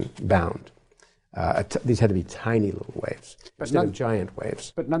a certain bound. These had to be tiny little waves, instead of giant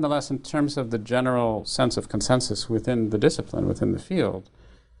waves. But nonetheless, in terms of the general sense of consensus within the discipline, within the field,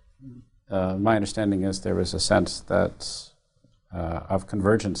 my understanding is there was a sense that of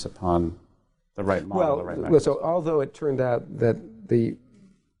convergence upon the right model, the right mechanism. Well, so although it turned out that the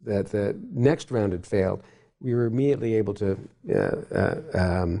next round had failed, we were immediately able to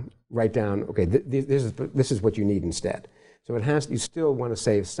write down, okay, this is what you need instead. So you still want to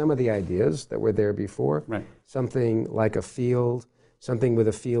save some of the ideas that were there before, right. Something like a field, something with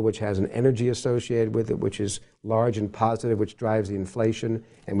a field which has an energy associated with it, which is large and positive, which drives the inflation,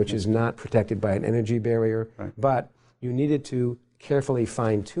 and which is not protected by an energy barrier. Right. But you needed to carefully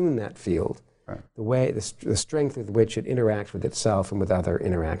fine-tune that field, right. The strength with which it interacts with itself and with other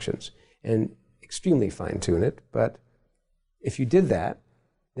interactions, and extremely fine-tune it. But if you did that,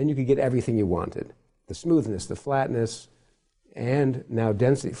 then you could get everything you wanted. The smoothness, the flatness, and now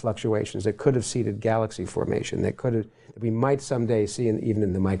density fluctuations that could have seeded galaxy formation, that we might someday see even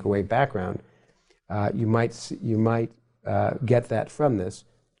in the microwave background. You might get that from this,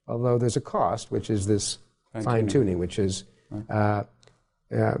 although there's a cost, which is this fine-tuning, which is, I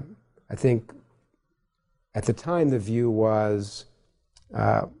think, at the time the view was,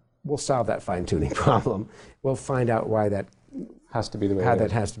 we'll solve that fine-tuning problem. We'll find out why that has to be the way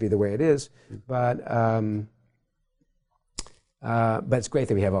has to be the way it is, but it's great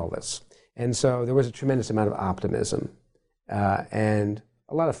that we have all this. And so there was a tremendous amount of optimism and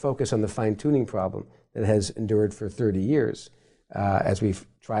a lot of focus on the fine-tuning problem that has endured for 30 years as we've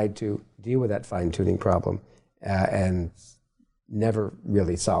tried to deal with that fine-tuning problem and never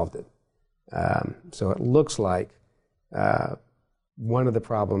really solved it. So it looks like one of the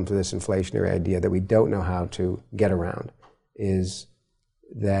problems with this inflationary idea that we don't know how to get around is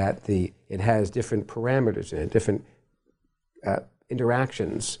that it has different parameters in it, different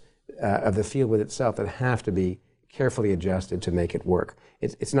interactions of the field with itself that have to be carefully adjusted to make it work.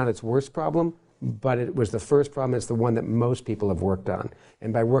 It's not its worst problem, but it was the first problem. It's the one that most people have worked on.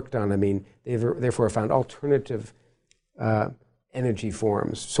 And by worked on, I mean they've therefore found alternative energy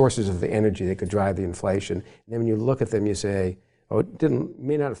forms, sources of the energy that could drive the inflation. And then when you look at them, you say, oh, it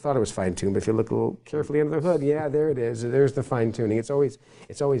may not have thought it was fine-tuned, but if you look a little carefully under the hood, yeah, there it is. There's the fine-tuning. It's always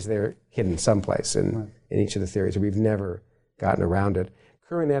there hidden someplace in each of the theories. We've never gotten around it.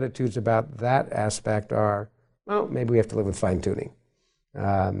 Current attitudes about that aspect are, well, maybe we have to live with fine-tuning.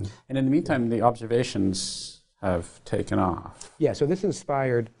 And in the meantime, the observations have taken off. Yeah, so this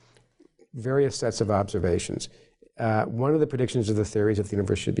inspired various sets of observations. One of the predictions of the theory is that the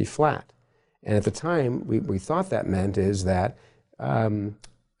universe should be flat. And at the time, we thought that meant is that in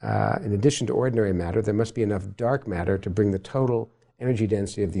addition to ordinary matter, there must be enough dark matter to bring the total energy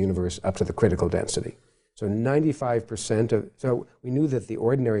density of the universe up to the critical density. So 95% of, so we knew that the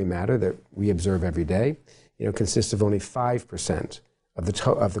ordinary matter that we observe every day, consists of only 5% of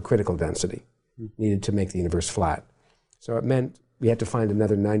the critical density needed to make the universe flat. So it meant we had to find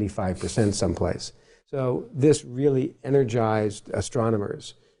another 95% someplace. So this really energized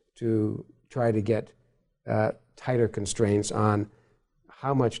astronomers to try to get tighter constraints on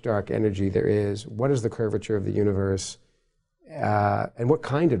how much dark energy there is, what is the curvature of the universe, and what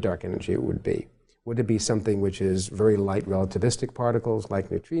kind of dark energy it would be. Would it be something which is very light relativistic particles like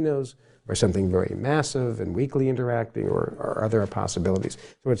neutrinos, or something very massive and weakly interacting, or are there possibilities?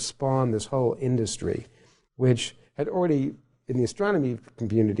 So it spawned this whole industry, which had already, in the astronomy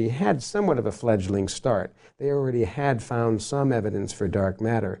community, had somewhat of a fledgling start. They already had found some evidence for dark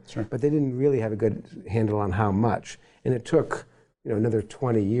matter, Sure. but they didn't really have a good handle on how much. And it took another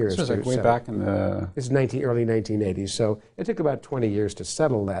 20 years. This was like way back in the... This is early 1980s, so it took about 20 years to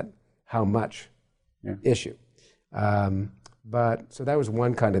settle that how much issue. So that was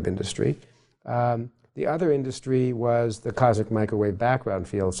one kind of industry. The other industry was the cosmic microwave background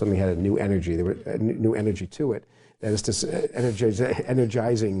field suddenly had a new energy. There was a new energy to it. That is to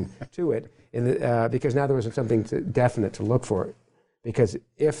energizing to it, because now there was something definite to look for. Because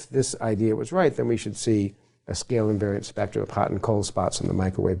if this idea was right, then we should see a scale invariant spectrum of hot and cold spots in the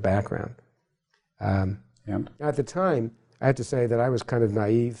microwave background. At the time, I have to say that I was kind of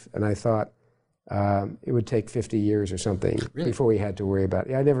naive, and I thought it would take 50 years or something before we had to worry about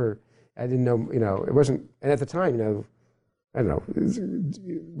it. I didn't know, it wasn't, and at the time, I don't know,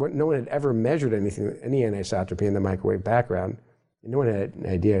 no one had ever measured any anisotropy in the microwave background. No one had an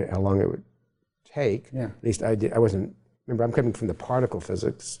idea how long it would take. Yeah. At least I wasn't, remember, I'm coming from the particle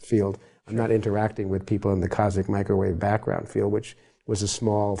physics field. I'm not interacting with people in the cosmic microwave background field, which was a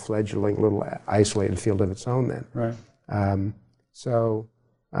small, fledgling, little isolated field of its own then. Right. So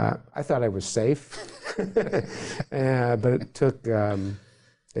I thought I was safe, but it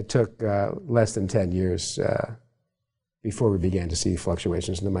took less than 10 years before we began to see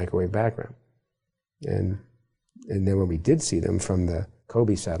fluctuations in the microwave background. And then when we did see them from the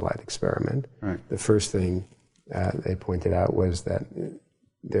COBE satellite experiment, the first thing they pointed out was that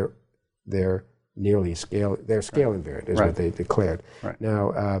they're nearly scale invariant, is what they declared. Now,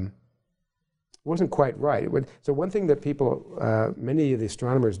 it wasn't quite right. So one thing that many of the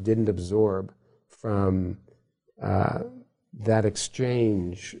astronomers didn't absorb from that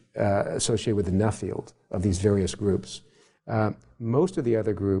exchange associated with the Nuffield of these various groups. Most of the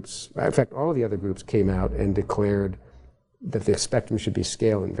other groups, in fact, all of the other groups came out and declared that the spectrum should be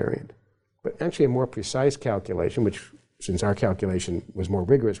scale invariant. But actually a more precise calculation, which since our calculation was more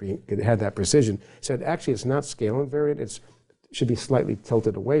rigorous, we had that precision, said actually it's not scale invariant, it should be slightly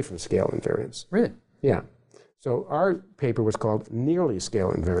tilted away from scale invariance. Really? Yeah. So our paper was called nearly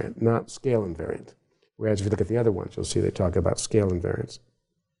scale invariant, not scale invariant. Whereas if you look at the other ones, you'll see they talk about scale invariance.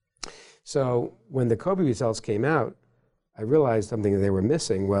 So when the COBE results came out, I realized something that they were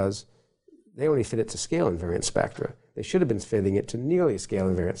missing was they only fit it to scale invariant spectra. They should have been fitting it to nearly scale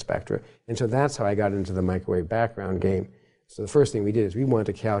invariant spectra. And so that's how I got into the microwave background game. So the first thing we did is we wanted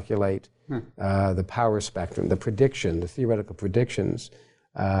to calculate the power spectrum, the theoretical predictions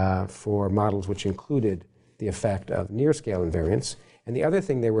for models which included the effect of near scale invariance. And the other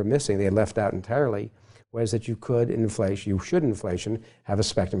thing they were missing, they had left out entirely, was that you should in inflation, have a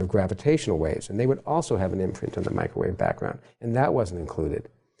spectrum of gravitational waves. And they would also have an imprint on the microwave background. And that wasn't included.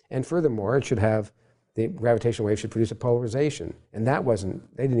 And furthermore, the gravitational wave should produce a polarization. And that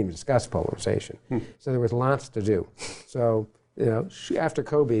wasn't, they didn't even discuss polarization. So there was lots to do. So, after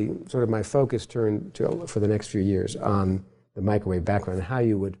COBE, sort of my focus turned to, for the next few years, on the microwave background and how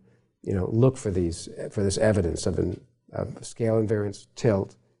you would, look for this evidence of scale invariance,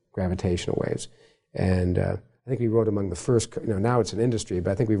 tilt, gravitational waves. And I think we wrote among the first, now it's an industry,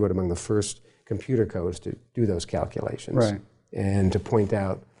 but I think we wrote among the first computer codes to do those calculations. Right. And to point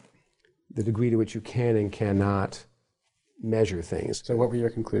out the degree to which you can and cannot measure things. So what were your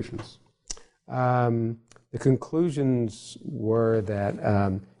conclusions? The conclusions were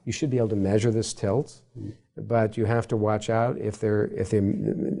that you should be able to measure this tilt, but you have to watch out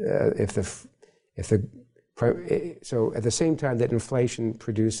so at the same time that inflation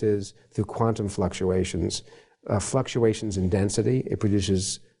produces, through quantum fluctuations, fluctuations in density, it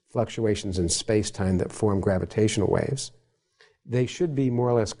produces fluctuations in space-time that form gravitational waves. They should be more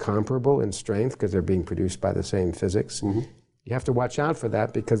or less comparable in strength because they're being produced by the same physics. Mm-hmm. You have to watch out for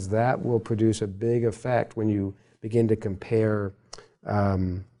that because that will produce a big effect when you begin to compare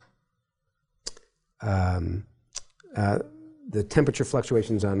the temperature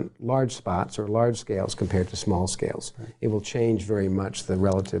fluctuations on large spots or large scales compared to small scales. Right. It will change very much the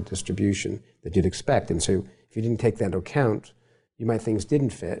relative distribution that you'd expect. And so if you didn't take that into account, you might think things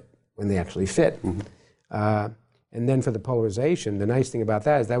didn't fit when they actually fit. Mm-hmm. And then for the polarization, the nice thing about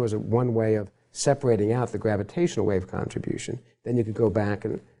that is that was one way of separating out the gravitational wave contribution. Then you could go back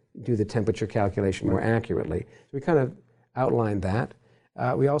and do the temperature calculation more accurately. So we kind of outlined that.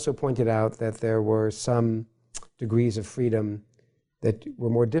 We also pointed out that there were some degrees of freedom that were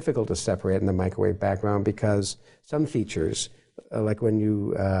more difficult to separate in the microwave background because some features, like when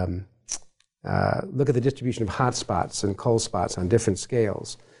you look at the distribution of hot spots and cold spots on different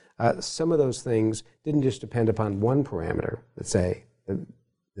scales, some of those things didn't just depend upon one parameter, let's say the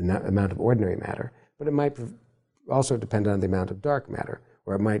amount of ordinary matter, but it might also depend on the amount of dark matter,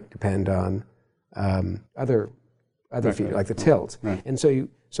 or it might depend on other features, like the tilt. Right. And so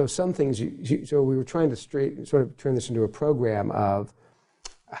some things, so we were trying to sort of turn this into a program of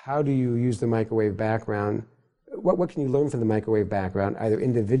how do you use the microwave background, what can you learn from the microwave background, either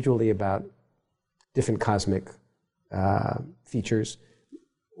individually about different cosmic features,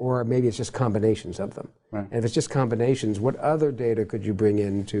 or maybe it's just combinations of them. Right. And if it's just combinations, what other data could you bring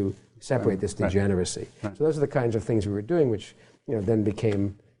in to separate this degeneracy? Right. So those are the kinds of things we were doing, which then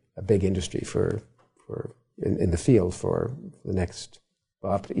became a big industry in the field for the next,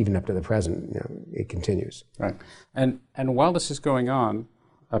 even up to the present. It continues. Right. And while this is going on,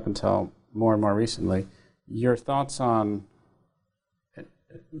 up until more and more recently, your thoughts on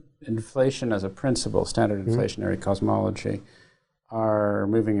inflation as a principle, standard inflationary cosmology, are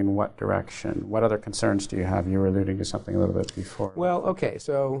moving in what direction? What other concerns do you have? You were alluding to something a little bit before. Well, okay,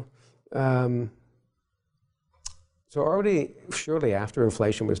 so already shortly after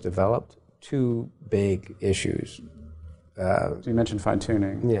inflation was developed, two big issues. So you mentioned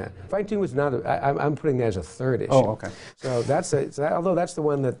fine-tuning. Yeah, fine-tuning was not. I'm putting that as a third issue. Oh, okay. So although that's the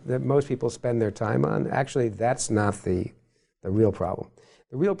one that most people spend their time on, actually that's not the real problem.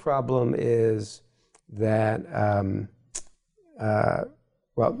 The real problem is that. The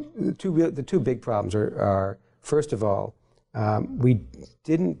two big problems are first of all, we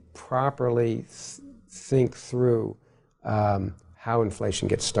didn't properly think through how inflation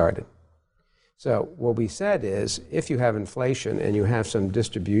gets started. So what we said is, if you have inflation and you have some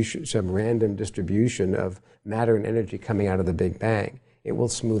random distribution of matter and energy coming out of the Big Bang, it will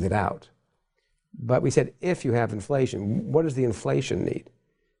smooth it out. But we said, if you have inflation, what does the inflation need?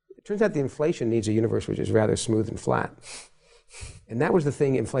 It turns out the inflation needs a universe which is rather smooth and flat. And that was the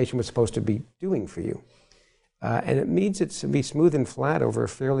thing inflation was supposed to be doing for you. And it needs it to be smooth and flat over a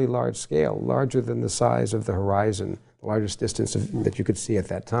fairly large scale, larger than the size of the horizon, the largest distance that you could see at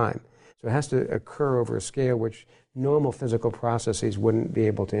that time. So it has to occur over a scale which normal physical processes wouldn't be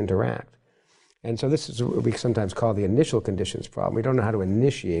able to interact. And so this is what we sometimes call the initial conditions problem. We don't know how to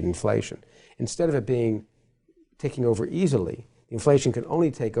initiate inflation. Instead of it taking over easily, inflation can only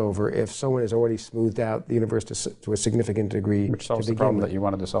take over if someone has already smoothed out the universe to a significant degree. Which solves the problem that you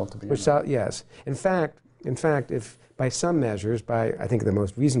wanted to solve to begin with. Yes. In fact, if by some measures, by I think the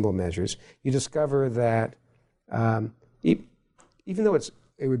most reasonable measures, you discover that even though it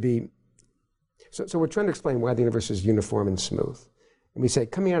would be, so we're trying to explain why the universe is uniform and smooth. And we say,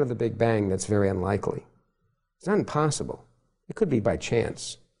 coming out of the Big Bang, that's very unlikely. It's not impossible. It could be by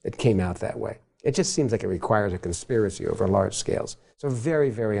chance it came out that way. It just seems like it requires a conspiracy over large scales. So very,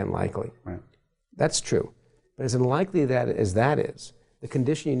 very unlikely. Right. That's true. But as unlikely as that is, the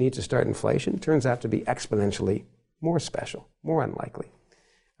condition you need to start inflation turns out to be exponentially more special, more unlikely.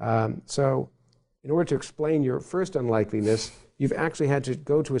 So in order to explain your first unlikeliness, you've actually had to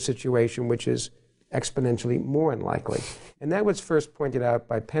go to a situation which is exponentially more unlikely. And that was first pointed out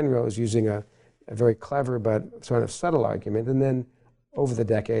by Penrose using a very clever but sort of subtle argument. And then over the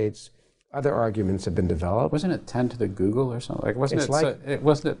decades, other arguments have been developed. Wasn't it 10 to the Google or something? Wasn't it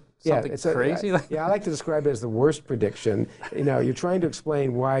something crazy? I like to describe it as the worst prediction. You're trying to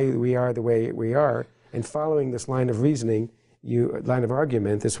explain why we are the way we are, and following this line of reasoning line of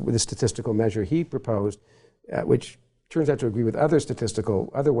argument, this statistical measure he proposed, which turns out to agree with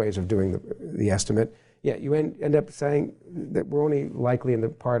other ways of doing the estimate, you end up saying that we're only likely in the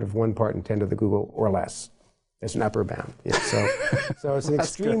part of 1 part in 10 to the googol or less. That's an upper bound. Yeah, so it's an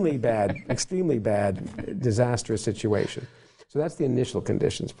extremely bad, disastrous situation. So that's the initial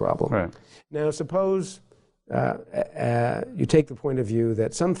conditions problem. Right. Now, suppose you take the point of view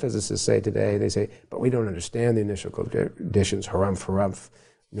that some physicists say today, they say, but we don't understand the initial conditions, harumph.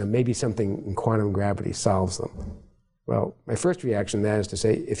 Maybe something in quantum gravity solves them. Well, my first reaction to that is to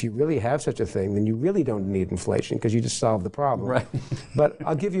say, if you really have such a thing, then you really don't need inflation because you just solved the problem. Right. But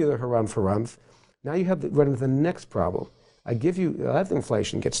I'll give you the harumph. Now you have to run into the next problem. I let the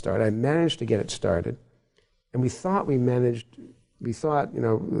inflation get started. I managed to get it started. And we thought, through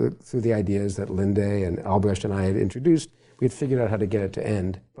the ideas that Linde and Albrecht and I had introduced, we had figured out how to get it to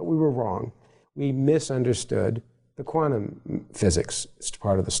end. But we were wrong. We misunderstood the quantum physics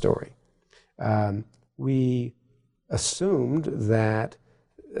part of the story. We assumed that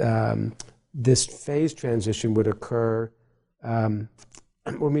this phase transition would occur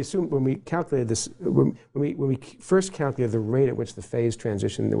when we first calculated the rate at which the phase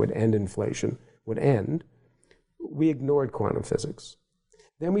transition that would end inflation would end. We ignored quantum physics.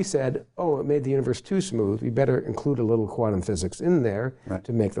 Then we said, it made the universe too smooth. We better include a little quantum physics in there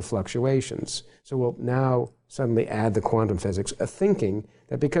to make the fluctuations. So we'll now suddenly add the quantum physics, thinking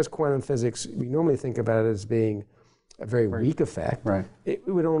that because quantum physics, we normally think about it as being a very weak effect, it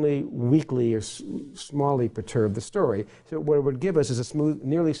would only weakly or smallly perturb the story. So what it would give us is a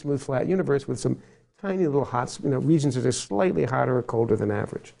nearly smooth, flat universe with some tiny little hot, regions that are slightly hotter or colder than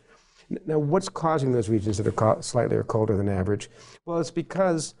average. Now, what's causing those regions that are slightly or colder than average? Well, it's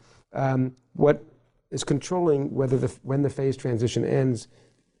because what is controlling when the phase transition ends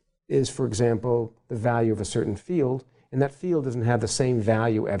is, for example, the value of a certain field, and that field doesn't have the same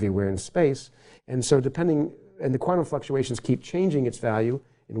value everywhere in space. And so and the quantum fluctuations keep changing its value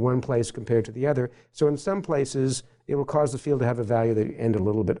in one place compared to the other. So in some places, it will cause the field to have a value that end a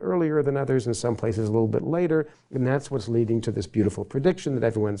little bit earlier than others, in some places a little bit later, and that's what's leading to this beautiful prediction that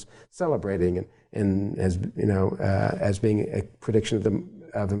everyone's celebrating and as being a prediction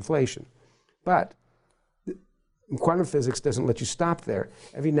of inflation. But quantum physics doesn't let you stop there.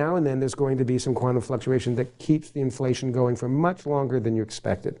 Every now and then there's going to be some quantum fluctuation that keeps the inflation going for much longer than you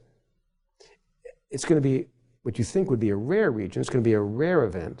expected. It's going to be what you think would be a rare region. It's going to be a rare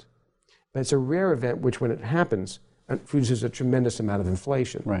event, but it's a rare event which, when it happens, produces a tremendous amount of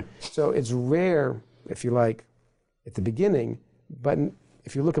inflation. Right. So it's rare, if you like, at the beginning, but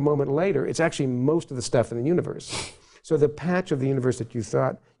if you look a moment later, it's actually most of the stuff in the universe. So the patch of the universe that you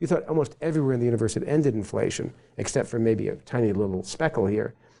thought almost everywhere in the universe had ended inflation, except for maybe a tiny little speckle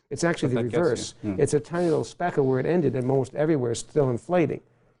here. It's actually the reverse. It's a tiny little speckle where it ended, and almost everywhere is still inflating.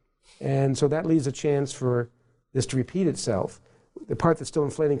 And so that leaves a chance for this to repeat itself. The part that's still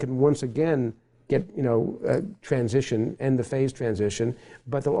inflating can once again get, transition, end the phase transition,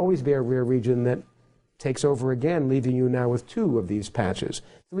 but there'll always be a rare region that takes over again, leaving you now with 2 of these patches,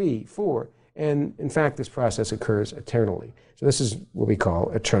 3, 4. And in fact, this process occurs eternally. So this is what we call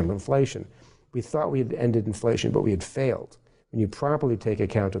eternal inflation. We thought we had ended inflation, but we had failed. When you properly take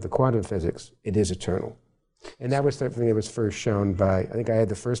account of the quantum physics, it is eternal. And that was something that was first shown by, I think I had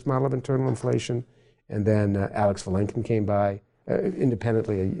the first model of internal inflation, and then Alex Vilenkin came by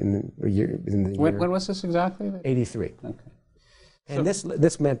independently in the year. When was this exactly? 83. Okay. And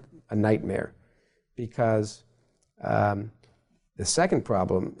this meant a nightmare, because the second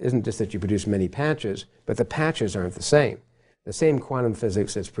problem isn't just that you produce many patches, but the patches aren't the same. The same quantum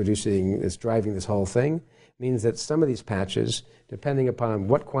physics that's driving this whole thing means that some of these patches, depending upon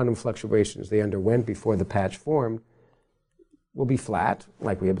what quantum fluctuations they underwent before the patch formed, will be flat,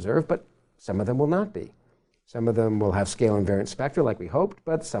 like we observed, but some of them will not be. Some of them will have scale invariant spectra, like we hoped,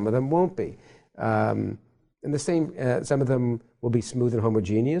 but some of them won't be. And some of them will be smooth and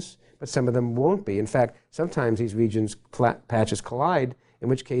homogeneous, but some of them won't be. In fact, sometimes these patches collide, in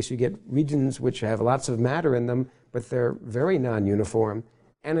which case you get regions which have lots of matter in them, but they're very non-uniform,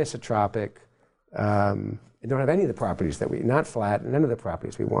 anisotropic, and don't have any of the properties not flat, and none of the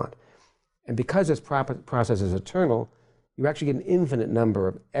properties we want. And because this process is eternal, you actually get an infinite number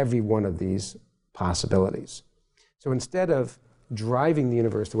of every one of these possibilities. So instead of driving the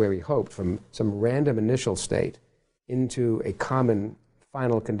universe the way we hoped, from some random initial state into a common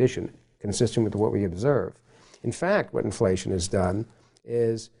final condition consistent with what we observe, in fact, what inflation has done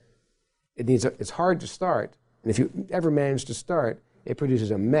is it's hard to start, and if you ever manage to start, it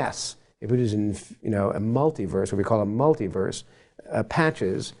produces a mess. It produces a multiverse, what we call a multiverse,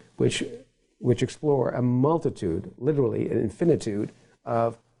 patches, which which explore a multitude, literally an infinitude,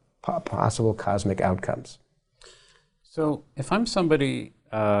 of possible cosmic outcomes. So if I'm somebody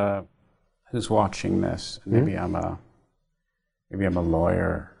who's watching this, and maybe I'm a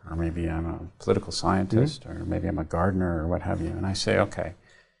lawyer, or maybe I'm a political scientist, or maybe I'm a gardener, or what have you, and I say, okay,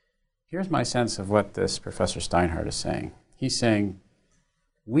 here's my sense of what this Professor Steinhardt is saying. He's saying,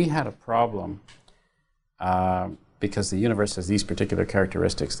 we had a problem because the universe has these particular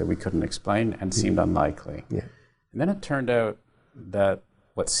characteristics that we couldn't explain and seemed unlikely. Yeah. And then it turned out that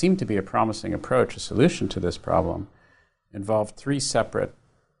what seemed to be a promising approach, a solution to this problem, involved three separate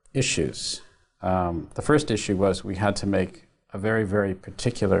issues. The first issue was we had to make a very, very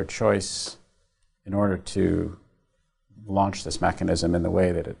particular choice in order to launch this mechanism in the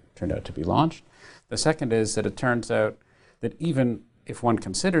way that it turned out to be launched. The second is that it turns out that even if one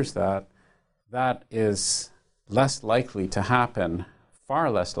considers that, that is less likely to happen, far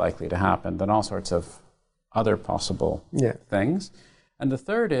less likely to happen than all sorts of other possible things. And the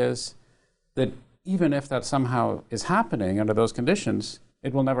third is that even if that somehow is happening under those conditions,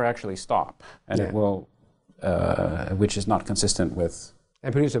 it will never actually stop, and it will, which is not consistent with...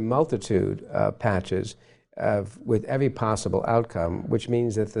 And produce a multitude of patches with every possible outcome, which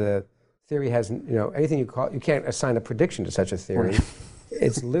means that the theory hasn't, anything you can't assign a prediction to such a theory.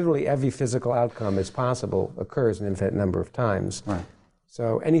 It's literally every physical outcome is possible, occurs an infinite number of times. Right.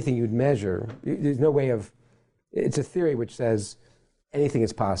 So anything you'd measure, there's no way of, it's a theory which says anything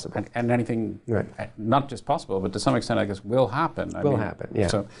is possible. And anything, not just possible, but to some extent, I guess, will happen. Will happen, yeah.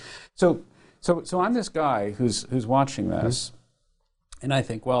 So I'm this guy who's watching this, and I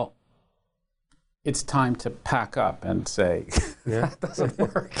think, well, it's time to pack up and say, that doesn't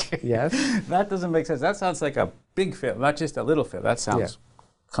work. Yes. That doesn't make sense. That sounds like a big fail, not just a little fail. That sounds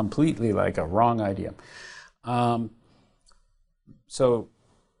completely like a wrong idea. So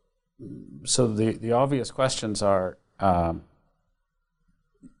the obvious questions are,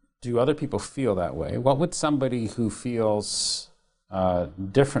 do other people feel that way? What would somebody who feels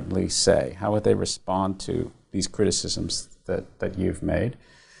differently say? How would they respond to these criticisms that you've made?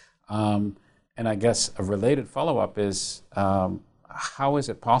 And I guess a related follow-up is, how is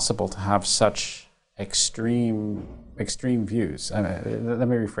it possible to have such extreme views? Let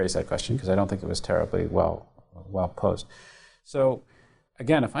me rephrase that question, because I don't think it was terribly well posed. So,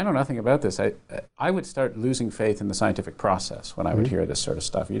 again, if I know nothing about this, I would start losing faith in the scientific process when I would hear this sort of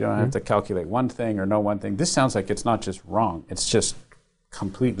stuff. You don't have to calculate one thing or know one thing. This sounds like it's not just wrong. It's just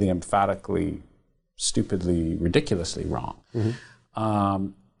completely, emphatically, stupidly, ridiculously wrong.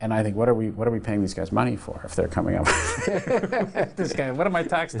 And I think, what are we paying these guys money for if they're coming up with this kind of, what are my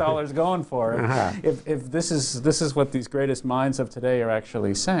tax dollars going for? If this is what these greatest minds of today are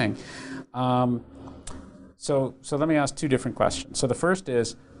actually saying. So let me ask two different questions. So the first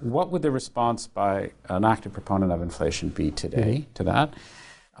is, what would the response by an active proponent of inflation be today to that?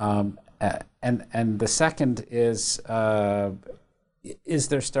 And the second is there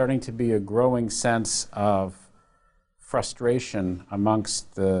starting to be a growing sense of frustration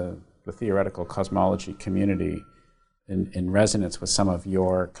amongst the theoretical cosmology community in resonance with some of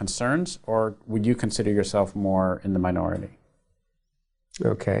your concerns, or would you consider yourself more in the minority?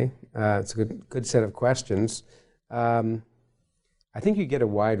 Okay, it's a good set of questions. I think you get a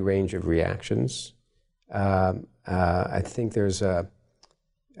wide range of reactions. I think there's this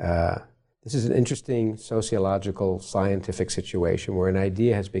is an interesting sociological, scientific situation where an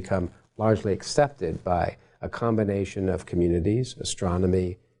idea has become largely accepted by a combination of communities,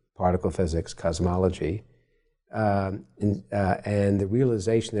 astronomy, particle physics, cosmology, and the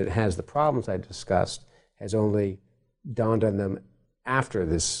realization that it has the problems I discussed has only dawned on them after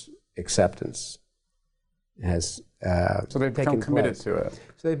this acceptance has so they've become committed to it.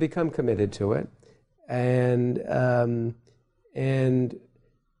 So they've become committed to it, and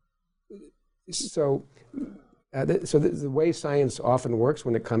so the way science often works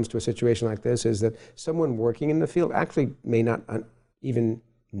when it comes to a situation like this is that someone working in the field actually may not even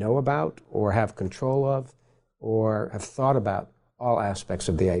know about or have control of or have thought about all aspects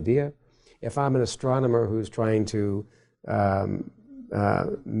of the idea. If I'm an astronomer who's trying to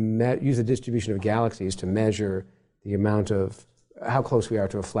use the distribution of galaxies to measure the amount of how close we are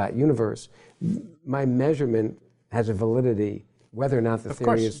to a flat universe, my measurement has a validity whether or not the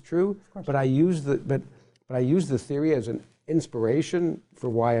theory is true. But I use the theory as an inspiration for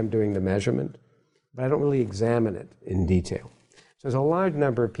why I'm doing the measurement, but I don't really examine it in detail. So there's a large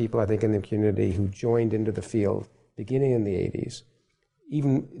number of people, I think, in the community who joined into the field beginning in the 80s,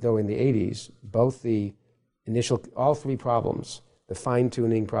 even though in the 80s, both all three problems, the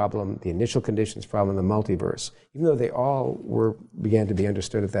fine-tuning problem, the initial conditions problem, and the multiverse, even though they all began to be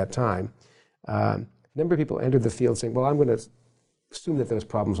understood at that time, A number of people entered the field saying, well, I'm going to assume that those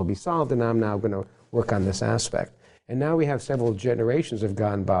problems will be solved, and I'm now going to work on this aspect. And now we have several generations have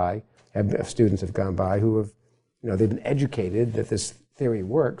gone by, students have gone by who have, they've been educated that this theory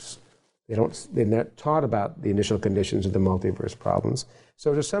works. They're not taught about the initial conditions of the multiverse problems.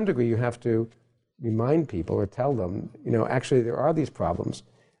 So to some degree, you have to remind people or tell them, actually there are these problems.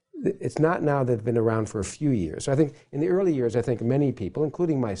 It's not now that they've been around for a few years. So I think in the early years, I think many people,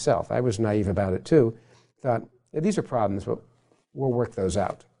 including myself, I was naive about it too, thought, these are problems, but we'll work those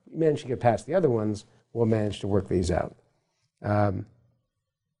out. We managed to get past the other ones, we'll manage to work these out.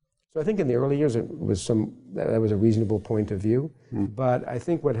 So I think in the early years, that was a reasonable point of view. But I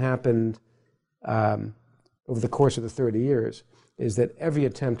think what happened over the course of the 30 years is that every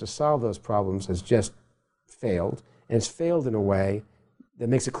attempt to solve those problems has just failed, and it's failed in a way that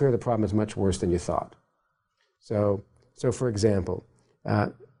makes it clear the problem is much worse than you thought. So for example,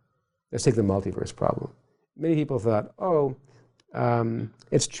 let's take the multiverse problem. Many people thought,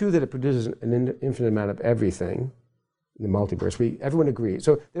 it's true that it produces an infinite amount of everything in the multiverse. Everyone agrees.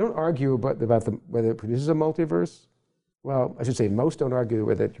 So they don't argue about whether it produces a multiverse. Well, I should say most don't argue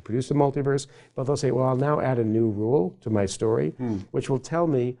whether it produces a multiverse, but they'll say, well, I'll now add a new rule to my story, which will tell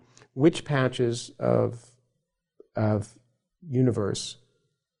me which patches of universe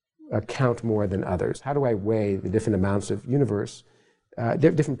count more than others. How do I weigh the different amounts of universe,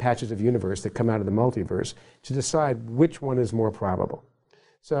 different patches of universe that come out of the multiverse to decide which one is more probable?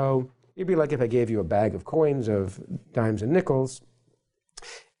 So it'd be like if I gave you a bag of coins of dimes and nickels,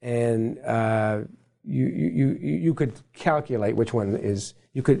 and you could calculate which one is.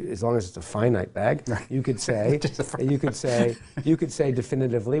 You could, as long as it's a finite bag, you could say definitively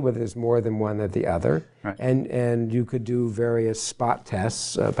whether there's more than one or the other, right. And you could do various spot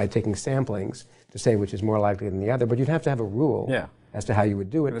tests by taking samplings to say which is more likely than the other. But you'd have to have a rule as to how you would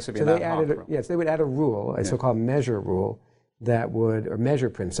do it. So they added, they would add a rule, a so-called measure rule or measure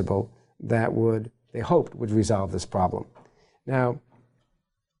principle they hoped would resolve this problem. Now,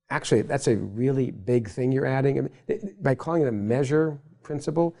 actually, that's a really big thing you're adding. I mean, by calling it a measure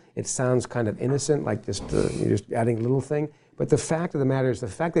principle, it sounds kind of innocent, like you're just adding a little thing. But the fact of the matter is, the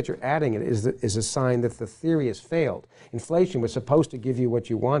fact that you're adding it is a sign that the theory has failed. Inflation was supposed to give you what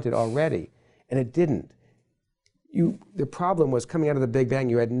you wanted already, and it didn't. The problem was coming out of the Big Bang,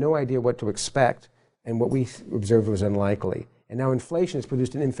 you had no idea what to expect, and what we observed was unlikely. And now inflation has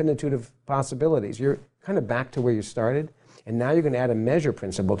produced an infinitude of possibilities. You're kind of back to where you started, and now you're going to add a measure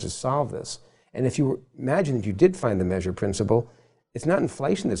principle to solve this. And if you imagine that you did find the measure principle, it's not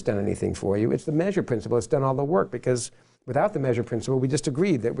inflation that's done anything for you, it's the measure principle that's done all the work, because without the measure principle, we just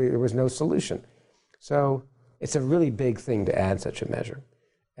agreed that there was no solution. So it's a really big thing to add such a measure.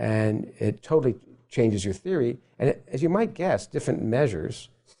 And it totally changes your theory. And as you might guess, different measures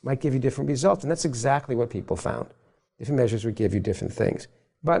might give you different results. And that's exactly what people found. Different measures would give you different things.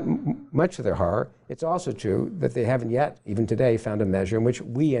 But much to their horror, it's also true that they haven't yet, even today, found a measure in which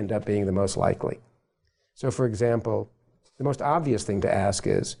we end up being the most likely. So for example, the most obvious thing to ask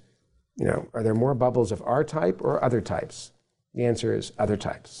is, are there more bubbles of our type or other types? The answer is other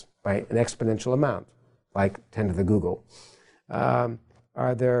types, by an exponential amount, like 10 to the Google.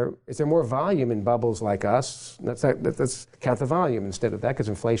 Is there more volume in bubbles like us? Let's count the volume instead of that, because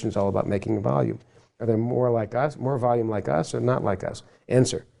inflation is all about making volume. Are there more like us, more volume like us, or not like us?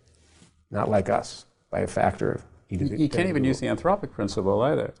 Answer, not like us, by a factor of e to the You can't even use the anthropic principle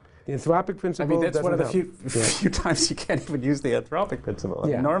either. The anthropic principle. I mean, that's one of the few times you can't even use the anthropic principle. I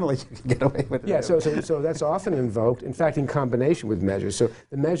mean, normally you can get away with it. Yeah, so that's often invoked, in fact, in combination with measures. So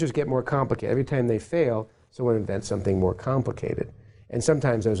the measures get more complicated. Every time they fail, someone invents something more complicated. And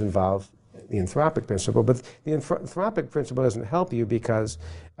sometimes those involve the anthropic principle. But the anthropic principle doesn't help you, because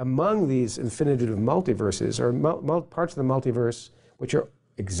among these infinitude of multiverses are parts of the multiverse which are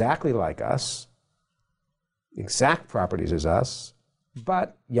exactly like us, exact properties as us,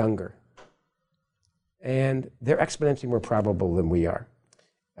 but younger. And they're exponentially more probable than we are.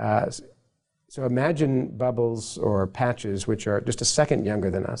 So imagine bubbles or patches which are just a second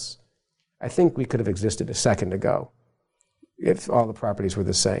younger than us. I think we could have existed a second ago if all the properties were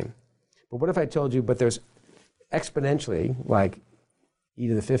the same. But what if I told you, but there's exponentially, like e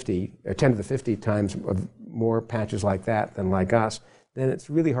to the 50, or 10 to the 50 times of more patches like that than like us, then it's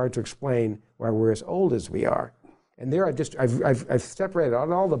really hard to explain why we're as old as we are. And there I've separated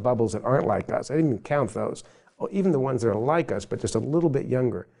out all the bubbles that aren't like us. I didn't even count those. Even the ones that are like us, but just a little bit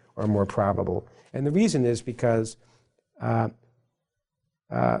younger, are more probable. And the reason is because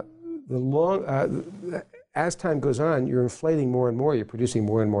as time goes on, you're inflating more and more, you're producing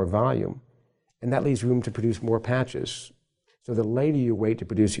more and more volume, and that leaves room to produce more patches. So the later you wait to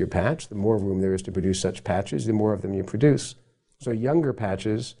produce your patch, the more room there is to produce such patches, the more of them you produce. So younger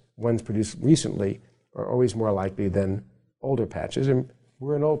patches, ones produced recently, are always more likely than older patches. And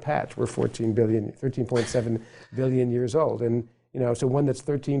we're an old patch. We're 13.7 billion years old. And so one that's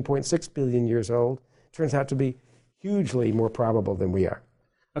 13.6 billion years old turns out to be hugely more probable than we are.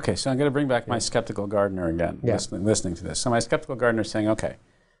 Okay, so I'm going to bring back my skeptical gardener again, listening to this. So my skeptical gardener is saying, okay,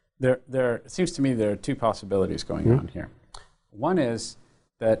 it seems to me there are two possibilities going on here. One is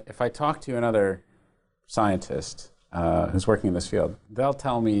that if I talk to another scientist who's working in this field, they'll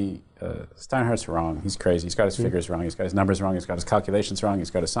tell me Steinhardt's wrong, he's crazy, he's got his figures wrong, he's got his numbers wrong, he's got his calculations wrong,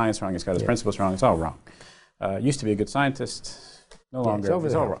 he's got his science wrong, he's got his principles wrong, it's all wrong. Used to be a good scientist, no longer,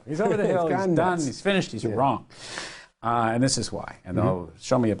 he's all wrong. He's over the hill, he's done, he's finished, he's wrong. And this is why. And they'll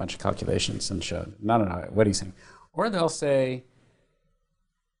show me a bunch of calculations and show, no, what he's saying. Or they'll say,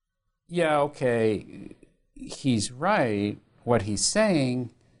 yeah, okay, he's right, what he's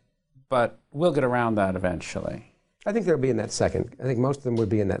saying, but we'll get around that eventually. I think they'll be in that second. I think most of them would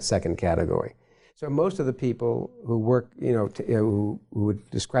be in that second category. So most of the people who work, who would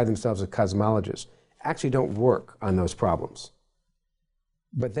describe themselves as cosmologists, actually don't work on those problems.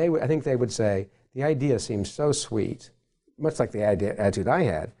 But I think they would say, the idea seems so sweet, much like the attitude I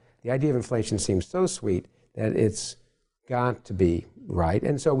had, the idea of inflation seems so sweet that it's got to be right,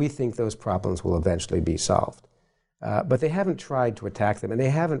 and so we think those problems will eventually be solved. But they haven't tried to attack them, and they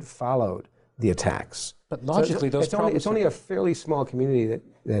haven't followed the attacks. But logically, those problems... It's only a fairly small community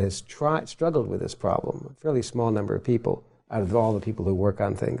that has struggled with this problem, a fairly small number of people out of all the people who work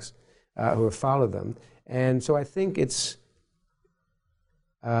on things, who have followed them. And so I think it's...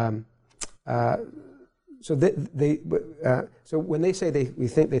 So when they say they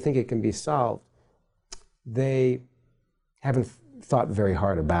think it can be solved, they haven't thought very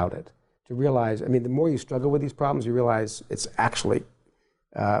hard about it. To realize, the more you struggle with these problems, you realize it's actually,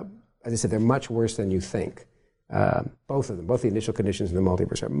 as I said, they're much worse than you think. Both of them, both the initial conditions and the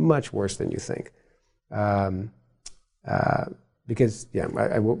multiverse, are much worse than you think. Because,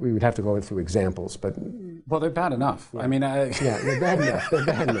 we would have to go through examples, but... Well, they're bad enough. Yeah. They're bad enough. They're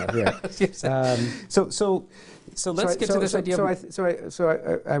bad enough, yeah. So let's get to this idea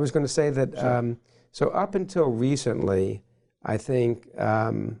of... I was going to say that, so up until recently, I think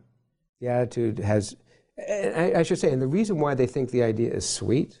the attitude has... I should say, and the reason why they think the idea is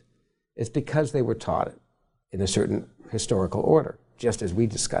sweet is because they were taught it in a certain historical order, just as we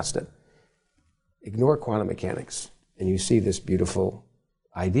discussed it. Ignore quantum mechanics, and you see this beautiful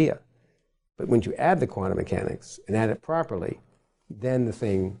idea. But when you add the quantum mechanics and add it properly, then the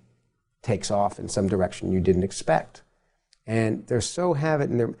thing takes off in some direction you didn't expect. And they're so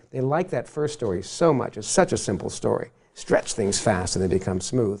and they like that first story so much. It's such a simple story. Stretch things fast and they become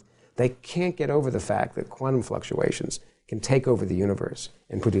smooth. They can't get over the fact that quantum fluctuations can take over the universe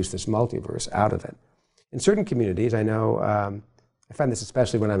and produce this multiverse out of it. In certain communities, I know, I find this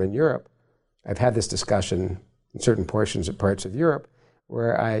especially when I'm in Europe, I've had this discussion in certain parts of Europe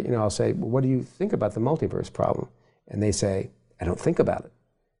where I'll say, well, what do you think about the multiverse problem? And they say, I don't think about it.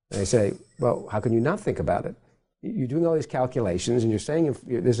 And I say, well, how can you not think about it? You're doing all these calculations and you're saying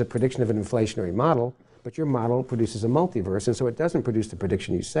there's a prediction of an inflationary model, but your model produces a multiverse, and so it doesn't produce the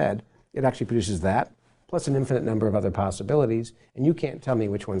prediction you said. It actually produces that, plus an infinite number of other possibilities, and you can't tell me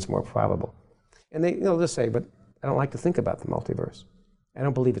which one's more probable. And they'll just say, but I don't like to think about the multiverse. I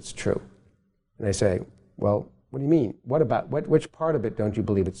don't believe it's true. And I say, well, what do you mean? Which part of it don't you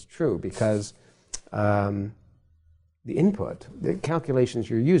believe it's true? Because the input, the calculations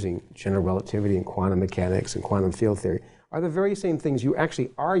you're using, general relativity and quantum mechanics and quantum field theory, are the very same things you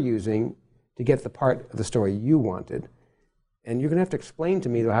actually are using to get the part of the story you wanted. And you're going to have to explain to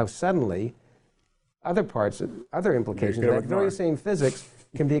me how suddenly other parts, other implications of that very same physics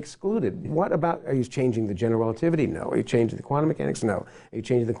can be excluded. What about, are you changing the general relativity? No. Are you changing the quantum mechanics? No. Are you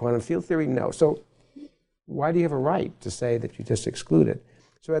changing the quantum field theory? No. So why do you have a right to say that you just excluded?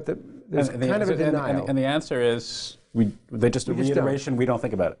 So there's kind of a denial. And the answer is, they just a reiteration, we don't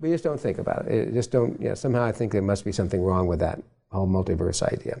think about it. We just don't think about it. Somehow I think there must be something wrong with that whole multiverse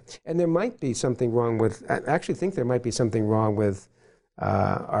idea. And there might be something wrong with, I actually think there might be something wrong with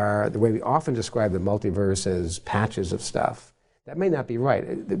the way we often describe the multiverse as patches of stuff. That may not be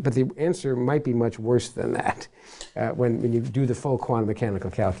right, but the answer might be much worse than that when you do the full quantum mechanical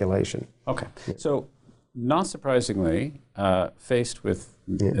calculation. Okay, so not surprisingly, faced with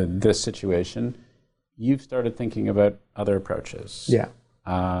this situation, you've started thinking about other approaches. Yeah.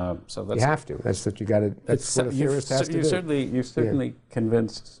 So that's, you have to. That's what you got to. That's what a theorist has to do. You've certainly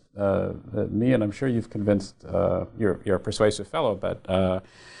convinced me, and I'm sure you've convinced. You're a persuasive fellow, but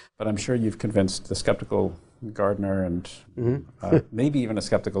I'm sure you've convinced the skeptical gardener and maybe even a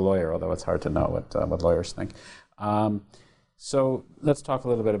skeptical lawyer, although it's hard to know what lawyers think. So let's talk a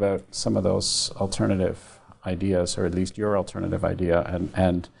little bit about some of those alternative ideas, or at least your alternative idea,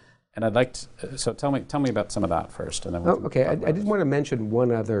 and I'd like to, so tell me about some of that first, and then we'll okay. I did want to mention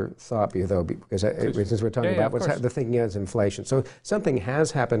one other thought, though, because since we're talking about the thinking as inflation. So something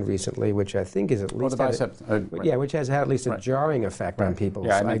has happened recently, which I think is at least which has had at least a jarring effect on people's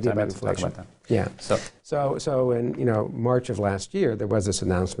idea about inflation. Yeah. So in March of last year, there was this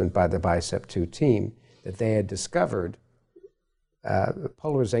announcement by the BICEP2 team that they had discovered a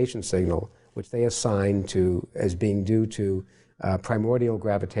polarization signal, which they assigned to as being due to primordial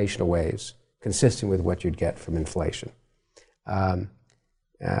gravitational waves consistent with what you'd get from inflation. Now,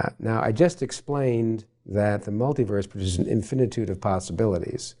 I just explained that the multiverse produces an infinitude of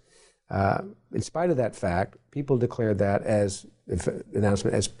possibilities. In spite of that fact, people declared that as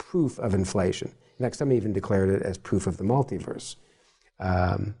announcement as proof of inflation. In fact, some even declared it as proof of the multiverse.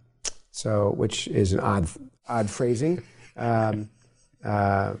 Which is an odd phrasing. I'm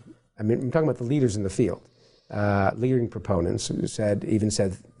talking about the leaders in the field. Leading proponents who said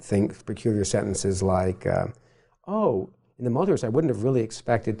peculiar sentences like, in the multiverse, I wouldn't have really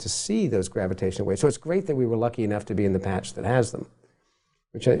expected to see those gravitational waves. So it's great that we were lucky enough to be in the patch that has them.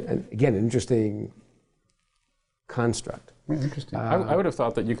 Which, again, an interesting construct. Yeah, interesting. I would have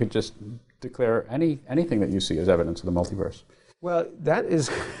thought that you could just declare anything that you see as evidence of the multiverse. Well, that is,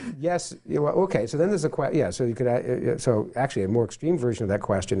 yes. Well, okay, so then there's a question. Yeah, so you could. So actually, a more extreme version of that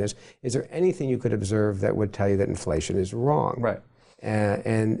question is there anything you could observe that would tell you that inflation is wrong? Right.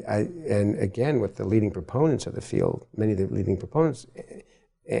 And again, with the leading proponents of the field, many of the leading proponents,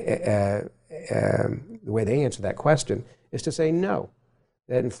 the way they answer that question is to say no,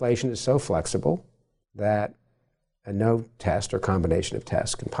 that inflation is so flexible that no test or combination of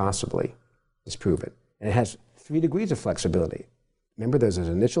tests can possibly disprove it, and it has 3 degrees of flexibility. Remember, there's those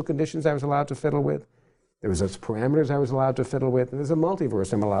initial conditions I was allowed to fiddle with, there was those parameters I was allowed to fiddle with, and there's a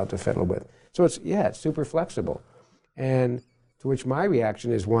multiverse I'm allowed to fiddle with. So it's super flexible. And to which my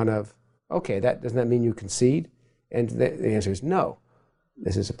reaction is one of, okay, doesn't that mean you concede? And the answer is no.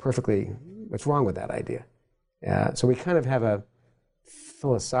 This is what's wrong with that idea? So we kind of have a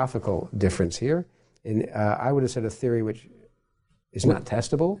philosophical difference here. And I would have said a theory which is not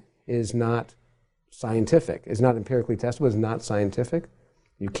testable, is not scientific, is not empirically testable, is not scientific.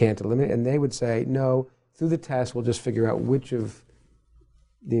 You can't eliminate. And they would say, no, through the test, we'll just figure out which of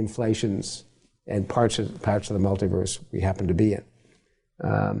the inflations and parts of the multiverse we happen to be in.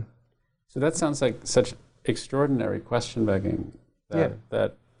 So that sounds like such extraordinary question begging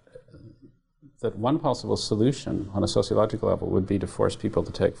that one possible solution on a sociological level would be to force people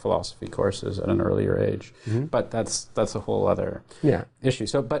to take philosophy courses at an earlier age. Mm-hmm. But that's a whole other issue.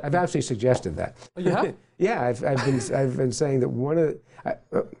 So, but I've actually suggested that. Oh, you have? Yeah, I've been saying that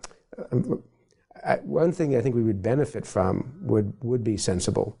one thing I think we would benefit from would be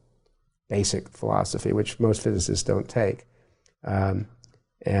sensible, basic philosophy, which most physicists don't take.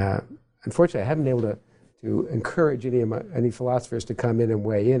 Unfortunately, I haven't been able to encourage any philosophers to come in and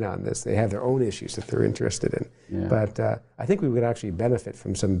weigh in on this. They have their own issues that they're interested in. Yeah. But I think we would actually benefit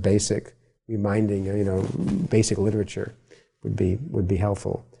from some basic reminding, basic literature would be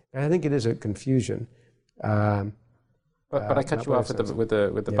helpful. And I think it is a confusion. But I cut you off with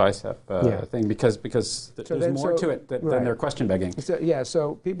the BICEP thing because there's more to it than their question begging.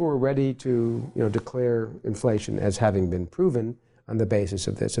 So people were ready to declare inflation as having been proven on the basis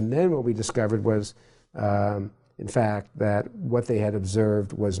of this. And then what we discovered was, in fact, that what they had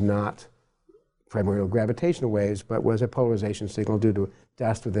observed was not primordial gravitational waves, but was a polarization signal due to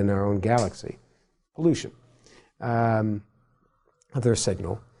dust within our own galaxy, pollution of their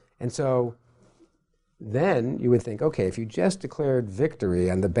signal. And so then you would think, okay, if you just declared victory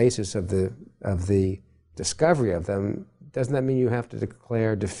on the basis of the discovery of them, doesn't that mean you have to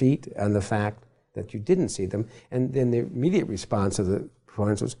declare defeat on the fact that you didn't see them? And then the immediate response of the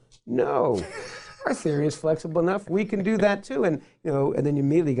proponents was, no. Our theory is flexible enough. We can do that too, and then you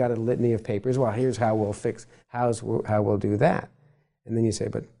immediately got a litany of papers. Well, here's how we'll how we'll do that, and then you say,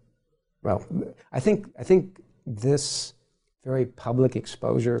 I think this very public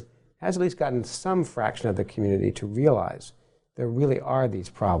exposure has at least gotten some fraction of the community to realize there really are these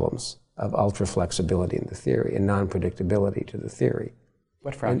problems of ultra flexibility in the theory and non-predictability to the theory.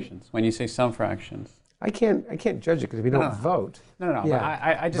 What fractions? When you say some fractions. I can't judge it because we don't vote. No. Yeah.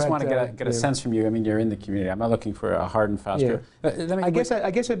 But I just want to get a sense from you. I mean, you're in the community. I'm not looking for a hard and fast rule. I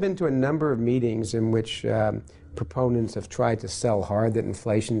guess I've been to a number of meetings in which proponents have tried to sell hard that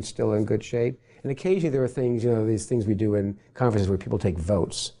inflation is still in good shape. And occasionally there are things, these things we do in conferences where people take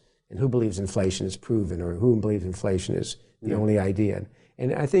votes. and who believes inflation is proven, or who believes inflation is the only idea.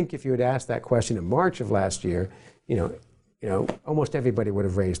 And I think if you had asked that question in March of last year, almost everybody would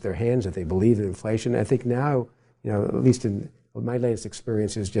have raised their hands if they believed in inflation. I think now, at least in my latest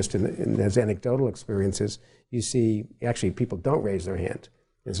experiences, just in those anecdotal experiences, you see actually people don't raise their hand.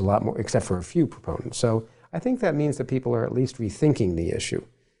 There's a lot more, except for a few proponents. So I think that means that people are at least rethinking the issue.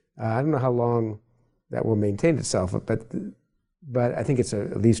 I don't know how long that will maintain itself, but I think it's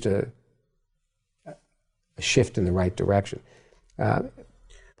at least a shift in the right direction.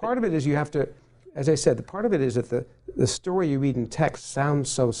 Part of it is you have to, as I said, part of it is that the story you read in text sounds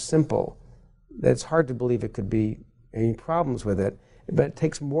so simple that it's hard to believe it could be any problems with it, but it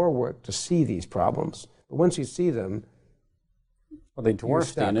takes more work to see these problems. But once you see them, well, they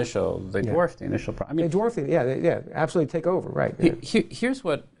dwarf the initial. Dwarf the initial problem. They dwarf it. Yeah, absolutely take over. Right. Yeah. Here's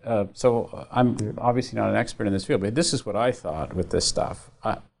what. So I'm obviously not an expert in this field, but this is what I thought with this stuff.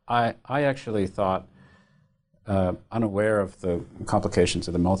 I actually thought, unaware of the complications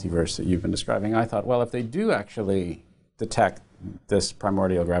of the multiverse that you've been describing, I thought, well, if they do actually detect this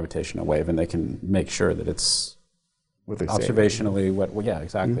primordial gravitational wave, and they can make sure that it's observationally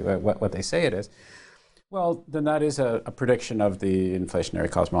what they say it is. Well, then that is a prediction of the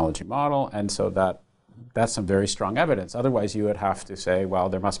inflationary cosmology model, and so that's some very strong evidence. Otherwise, you would have to say, well,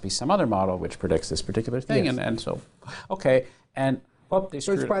 there must be some other model which predicts this particular thing, yes. and so, okay, and they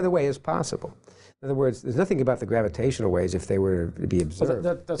screwed. Which, by the way, is possible. In other words, there's nothing about the gravitational waves if they were to be observed.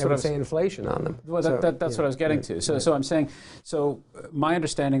 Well, that's they would say inflation on them. Well, that's what I was getting to. So I'm saying, my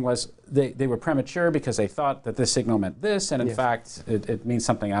understanding was they were premature because they thought that this signal meant this, and in fact, it means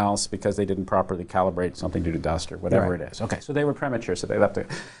something else because they didn't properly calibrate something due to dust or whatever it is. Okay, so they were premature, so they left it.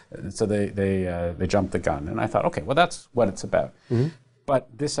 So they jumped the gun, and I thought, okay, well, that's what it's about. Mm-hmm. But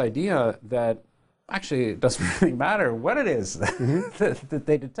this idea that actually, it doesn't really matter what it is that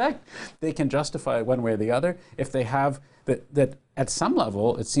they detect. They can justify it one way or the other if they have that at some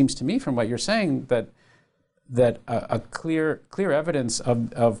level. It seems to me, from what you're saying, that a clear evidence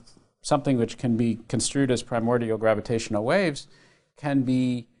of something which can be construed as primordial gravitational waves can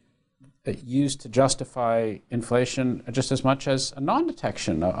be used to justify inflation just as much as a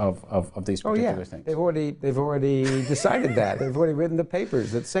non-detection of these particular things. They've already decided that. They've already written the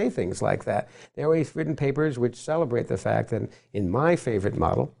papers that say things like that. They've already written papers which celebrate the fact that in my favorite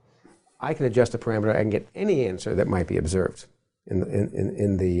model, I can adjust a parameter and get any answer that might be observed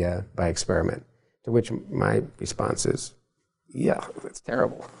by experiment. To which my response is, yeah, that's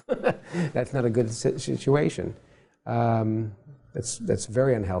terrible. That's not a good situation. That's a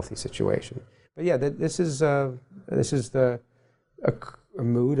very unhealthy situation. But yeah, this is a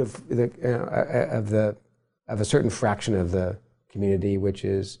mood of a certain fraction of the community which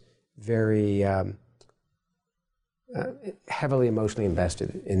is very heavily emotionally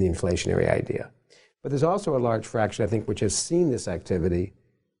invested in the inflationary idea. But there's also a large fraction, I think, which has seen this activity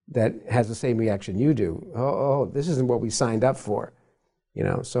that has the same reaction you do. Oh, this isn't what we signed up for,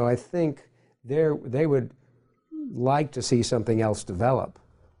 So I think they would like to see something else develop,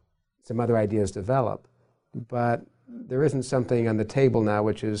 some other ideas develop, but there isn't something on the table now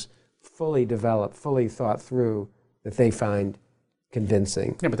which is fully developed, fully thought through, that they find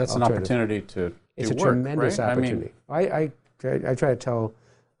convincing. Yeah, but that's an opportunity to It's a work, tremendous right? opportunity. I try to tell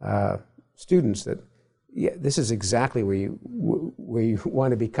students that this is exactly where you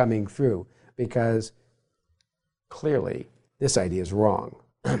want to be coming through, because clearly this idea is wrong.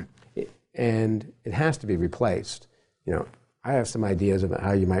 And it has to be replaced. I have some ideas about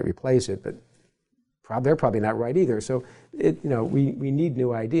how you might replace it, but they're probably not right either. So, we need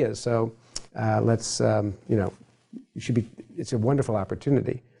new ideas. So, let's, it's a wonderful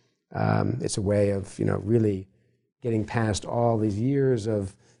opportunity. It's a way of, really getting past all these years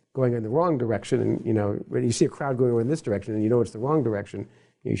of going in the wrong direction. And, when you see a crowd going in this direction and it's the wrong direction,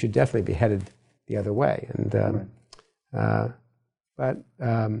 you should definitely be headed the other way. And, but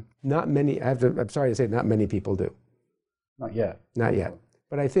not many. I'm sorry to say, not many people do. Not yet. Not yet.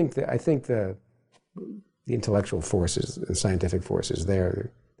 But I think the intellectual forces and scientific forces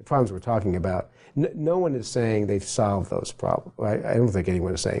there, the problems we're talking about. No one is saying they've solved those problems. I don't think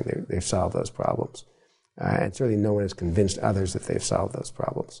anyone is saying they've solved those problems, and certainly no one has convinced others that they've solved those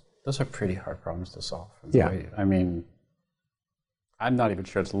problems. Those are pretty hard problems to solve. Yeah. I mean, I'm not even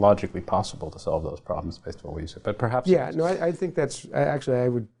sure it's logically possible to solve those problems based on what you said, but perhaps. Yeah, no, I think that's, actually, I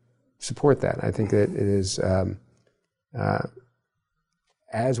would support that. I think that it is,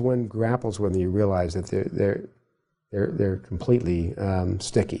 as one grapples with them, you realize that they're completely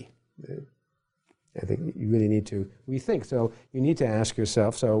sticky. I think you really need to rethink. So you need to ask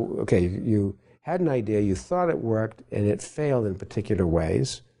yourself, you had an idea, you thought it worked, and it failed in particular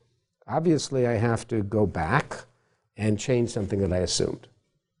ways. obviously I have to go back and change something that I assumed.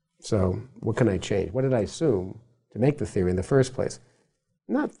 So what can I change? What did I assume to make the theory in the first place?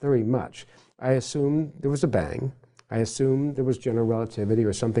 Not very much. I assumed there was a bang. I assumed there was general relativity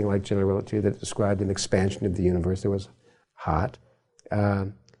or something like general relativity that described an expansion of the universe that was hot.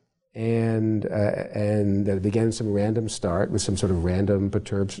 And that it began some random start with some sort of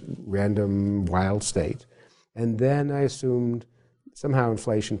random wild state. And then I assumed somehow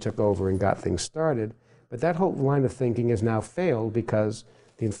inflation took over and got things started. But that whole line of thinking has now failed because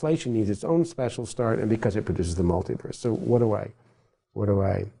the inflation needs its own special start and because it produces the multiverse. So what do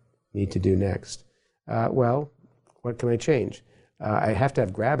I need to do next? Well, what can I change? I have to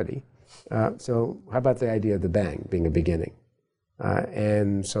have gravity. So how about the idea of the bang being a beginning?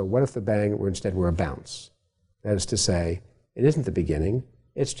 And so what if the bang were a bounce? That is to say, it isn't the beginning,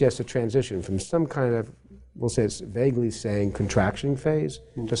 it's just a transition from some kind of, we'll say it's vaguely saying contraction phase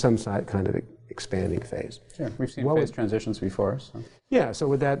to some kind of expanding phase. Sure, we've seen phase transitions before. So. Yeah, so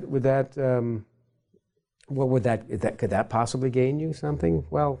could that possibly gain you something?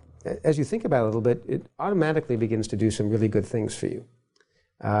 Well, as you think about it a little bit, it automatically begins to do some really good things for you.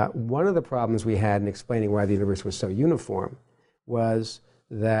 One of the problems we had in explaining why the universe was so uniform was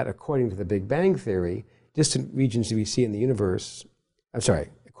that according to the Big Bang Theory, distant regions that we see in the universe,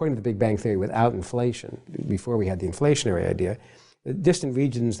 according to the Big Bang Theory without inflation, before we had the inflationary idea, the distant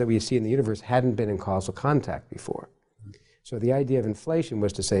regions that we see in the universe hadn't been in causal contact before. So the idea of inflation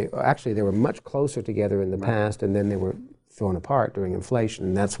was to say, actually, they were much closer together in the past, and then they were thrown apart during inflation,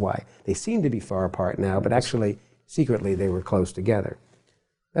 and that's why they seem to be far apart now, but actually, secretly, they were close together.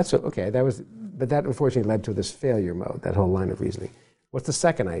 That's okay. But that unfortunately led to this failure mode, that whole line of reasoning. What's the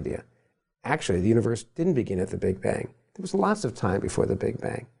second idea? Actually, the universe didn't begin at the Big Bang. There was lots of time before the Big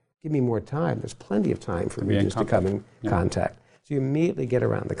Bang. Give me more time. There's plenty of time for regions to come in contact. So you immediately get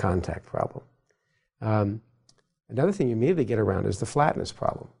around the contact problem. Another thing you immediately get around is the flatness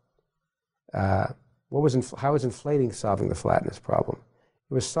problem. How was inflating solving the flatness problem?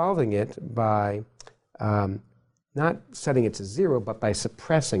 It was solving it by not setting it to zero, but by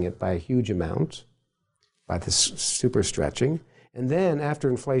suppressing it by a huge amount, by this super stretching. And then after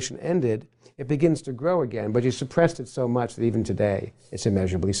inflation ended, it begins to grow again, but you suppressed it so much that even today it's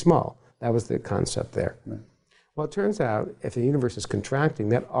immeasurably small. That was the concept there. Right. Well, it turns out if the universe is contracting,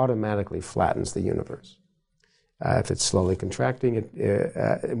 that automatically flattens the universe. If it's slowly contracting,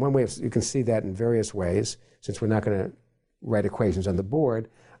 in one way, you can see that in various ways. Since we're not going to write equations on the board,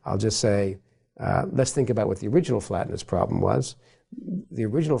 I'll just say, let's think about what the original flatness problem was. The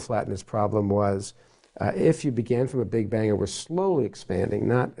original flatness problem was if you began from a Big Bang and were slowly expanding,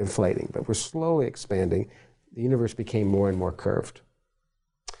 not inflating, but we're slowly expanding, the universe became more and more curved.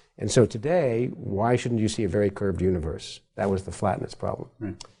 And so today, why shouldn't you see a very curved universe? That was the flatness problem.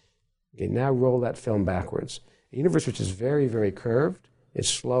 Right. Okay, now roll that film backwards. A universe which is very, very curved is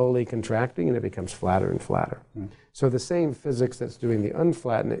slowly contracting, and it becomes flatter and flatter. Mm. So the same physics that's doing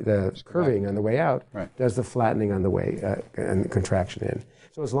the curving on the way out does the flattening on the way and the contraction in.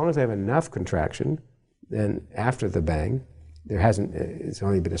 So as long as I have enough contraction, then after the bang, it's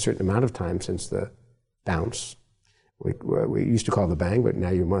only been a certain amount of time since the bounce. We used to call it the bang, but now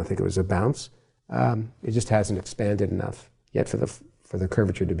you want to think it was a bounce. It just hasn't expanded enough yet for the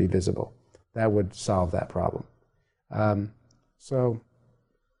curvature to be visible. That would solve that problem. So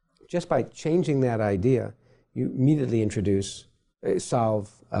just by changing that idea, you immediately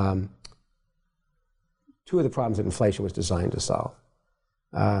solve two of the problems that inflation was designed to solve.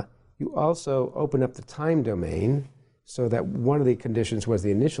 You also open up the time domain so that one of the conditions was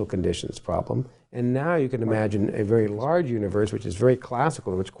the initial conditions problem. And now you can imagine a very large universe, which is very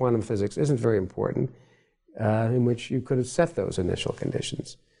classical, in which quantum physics isn't very important, in which you could have set those initial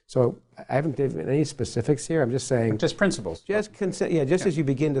conditions. So I haven't given any specifics here. I'm just saying... Just principles. Just as you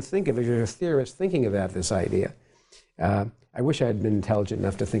begin to think of it, you're a theorist thinking about this idea. I wish I had been intelligent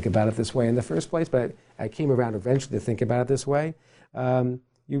enough to think about it this way in the first place, but I came around eventually to think about it this way.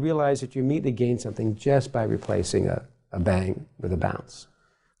 You realize that you immediately gain something just by replacing a bang with a bounce.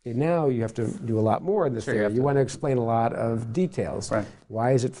 Okay, now you have to do a lot more in this theory. You want to explain a lot of details. Right.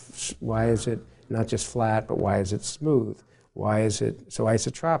 Why is it not just flat, but why is it smooth? Why is it so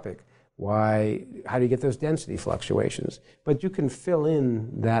isotropic? How do you get those density fluctuations? But you can fill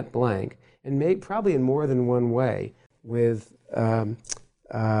in that blank, and probably in more than one way, with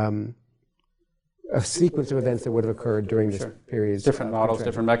a sequence of events that would have occurred during this period. Different models,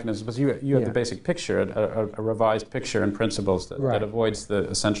 different mechanisms. But you have the basic picture, a revised picture and principles that avoids the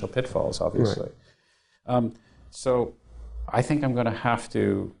essential pitfalls, obviously. Right. So I think I'm going to have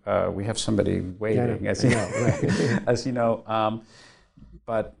to, we have somebody waiting, as you know. As you know.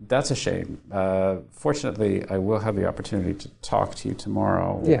 But that's a shame. Fortunately, I will have the opportunity to talk to you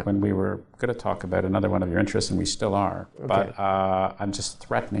tomorrow when we were going to talk about another one of your interests, and we still are. Okay. But I'm just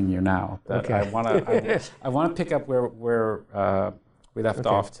threatening you now that I want to. I want to pick up where we left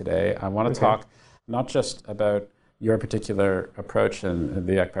off today. I want to talk not just about your particular approach in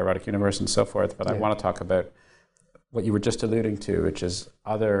the ekpyrotic universe and so forth, but I want to talk about what you were just alluding to, which is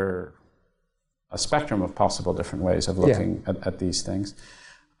a spectrum of possible different ways of looking at these things.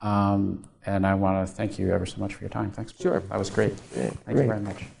 And I want to thank you ever so much for your time. Thanks. Sure. That was great. Thank you very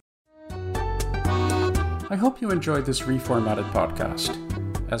much. I hope you enjoyed this reformatted podcast.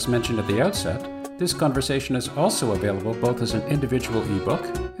 As mentioned at the outset, this conversation is also available both as an individual ebook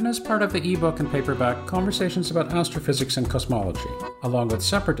and as part of the ebook and paperback Conversations about Astrophysics and Cosmology, along with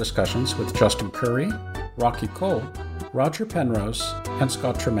separate discussions with Justin Curry, Rocky Cole, Roger Penrose, and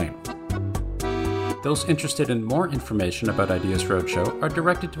Scott Tremaine. Those interested in more information about Ideas Roadshow are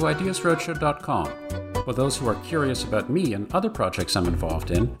directed to ideasroadshow.com, while those who are curious about me and other projects I'm involved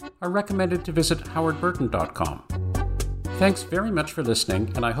in are recommended to visit howardburton.com. Thanks very much for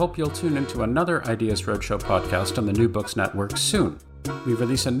listening, and I hope you'll tune into another Ideas Roadshow podcast on the New Books Network soon. We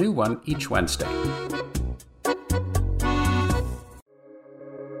release a new one each Wednesday.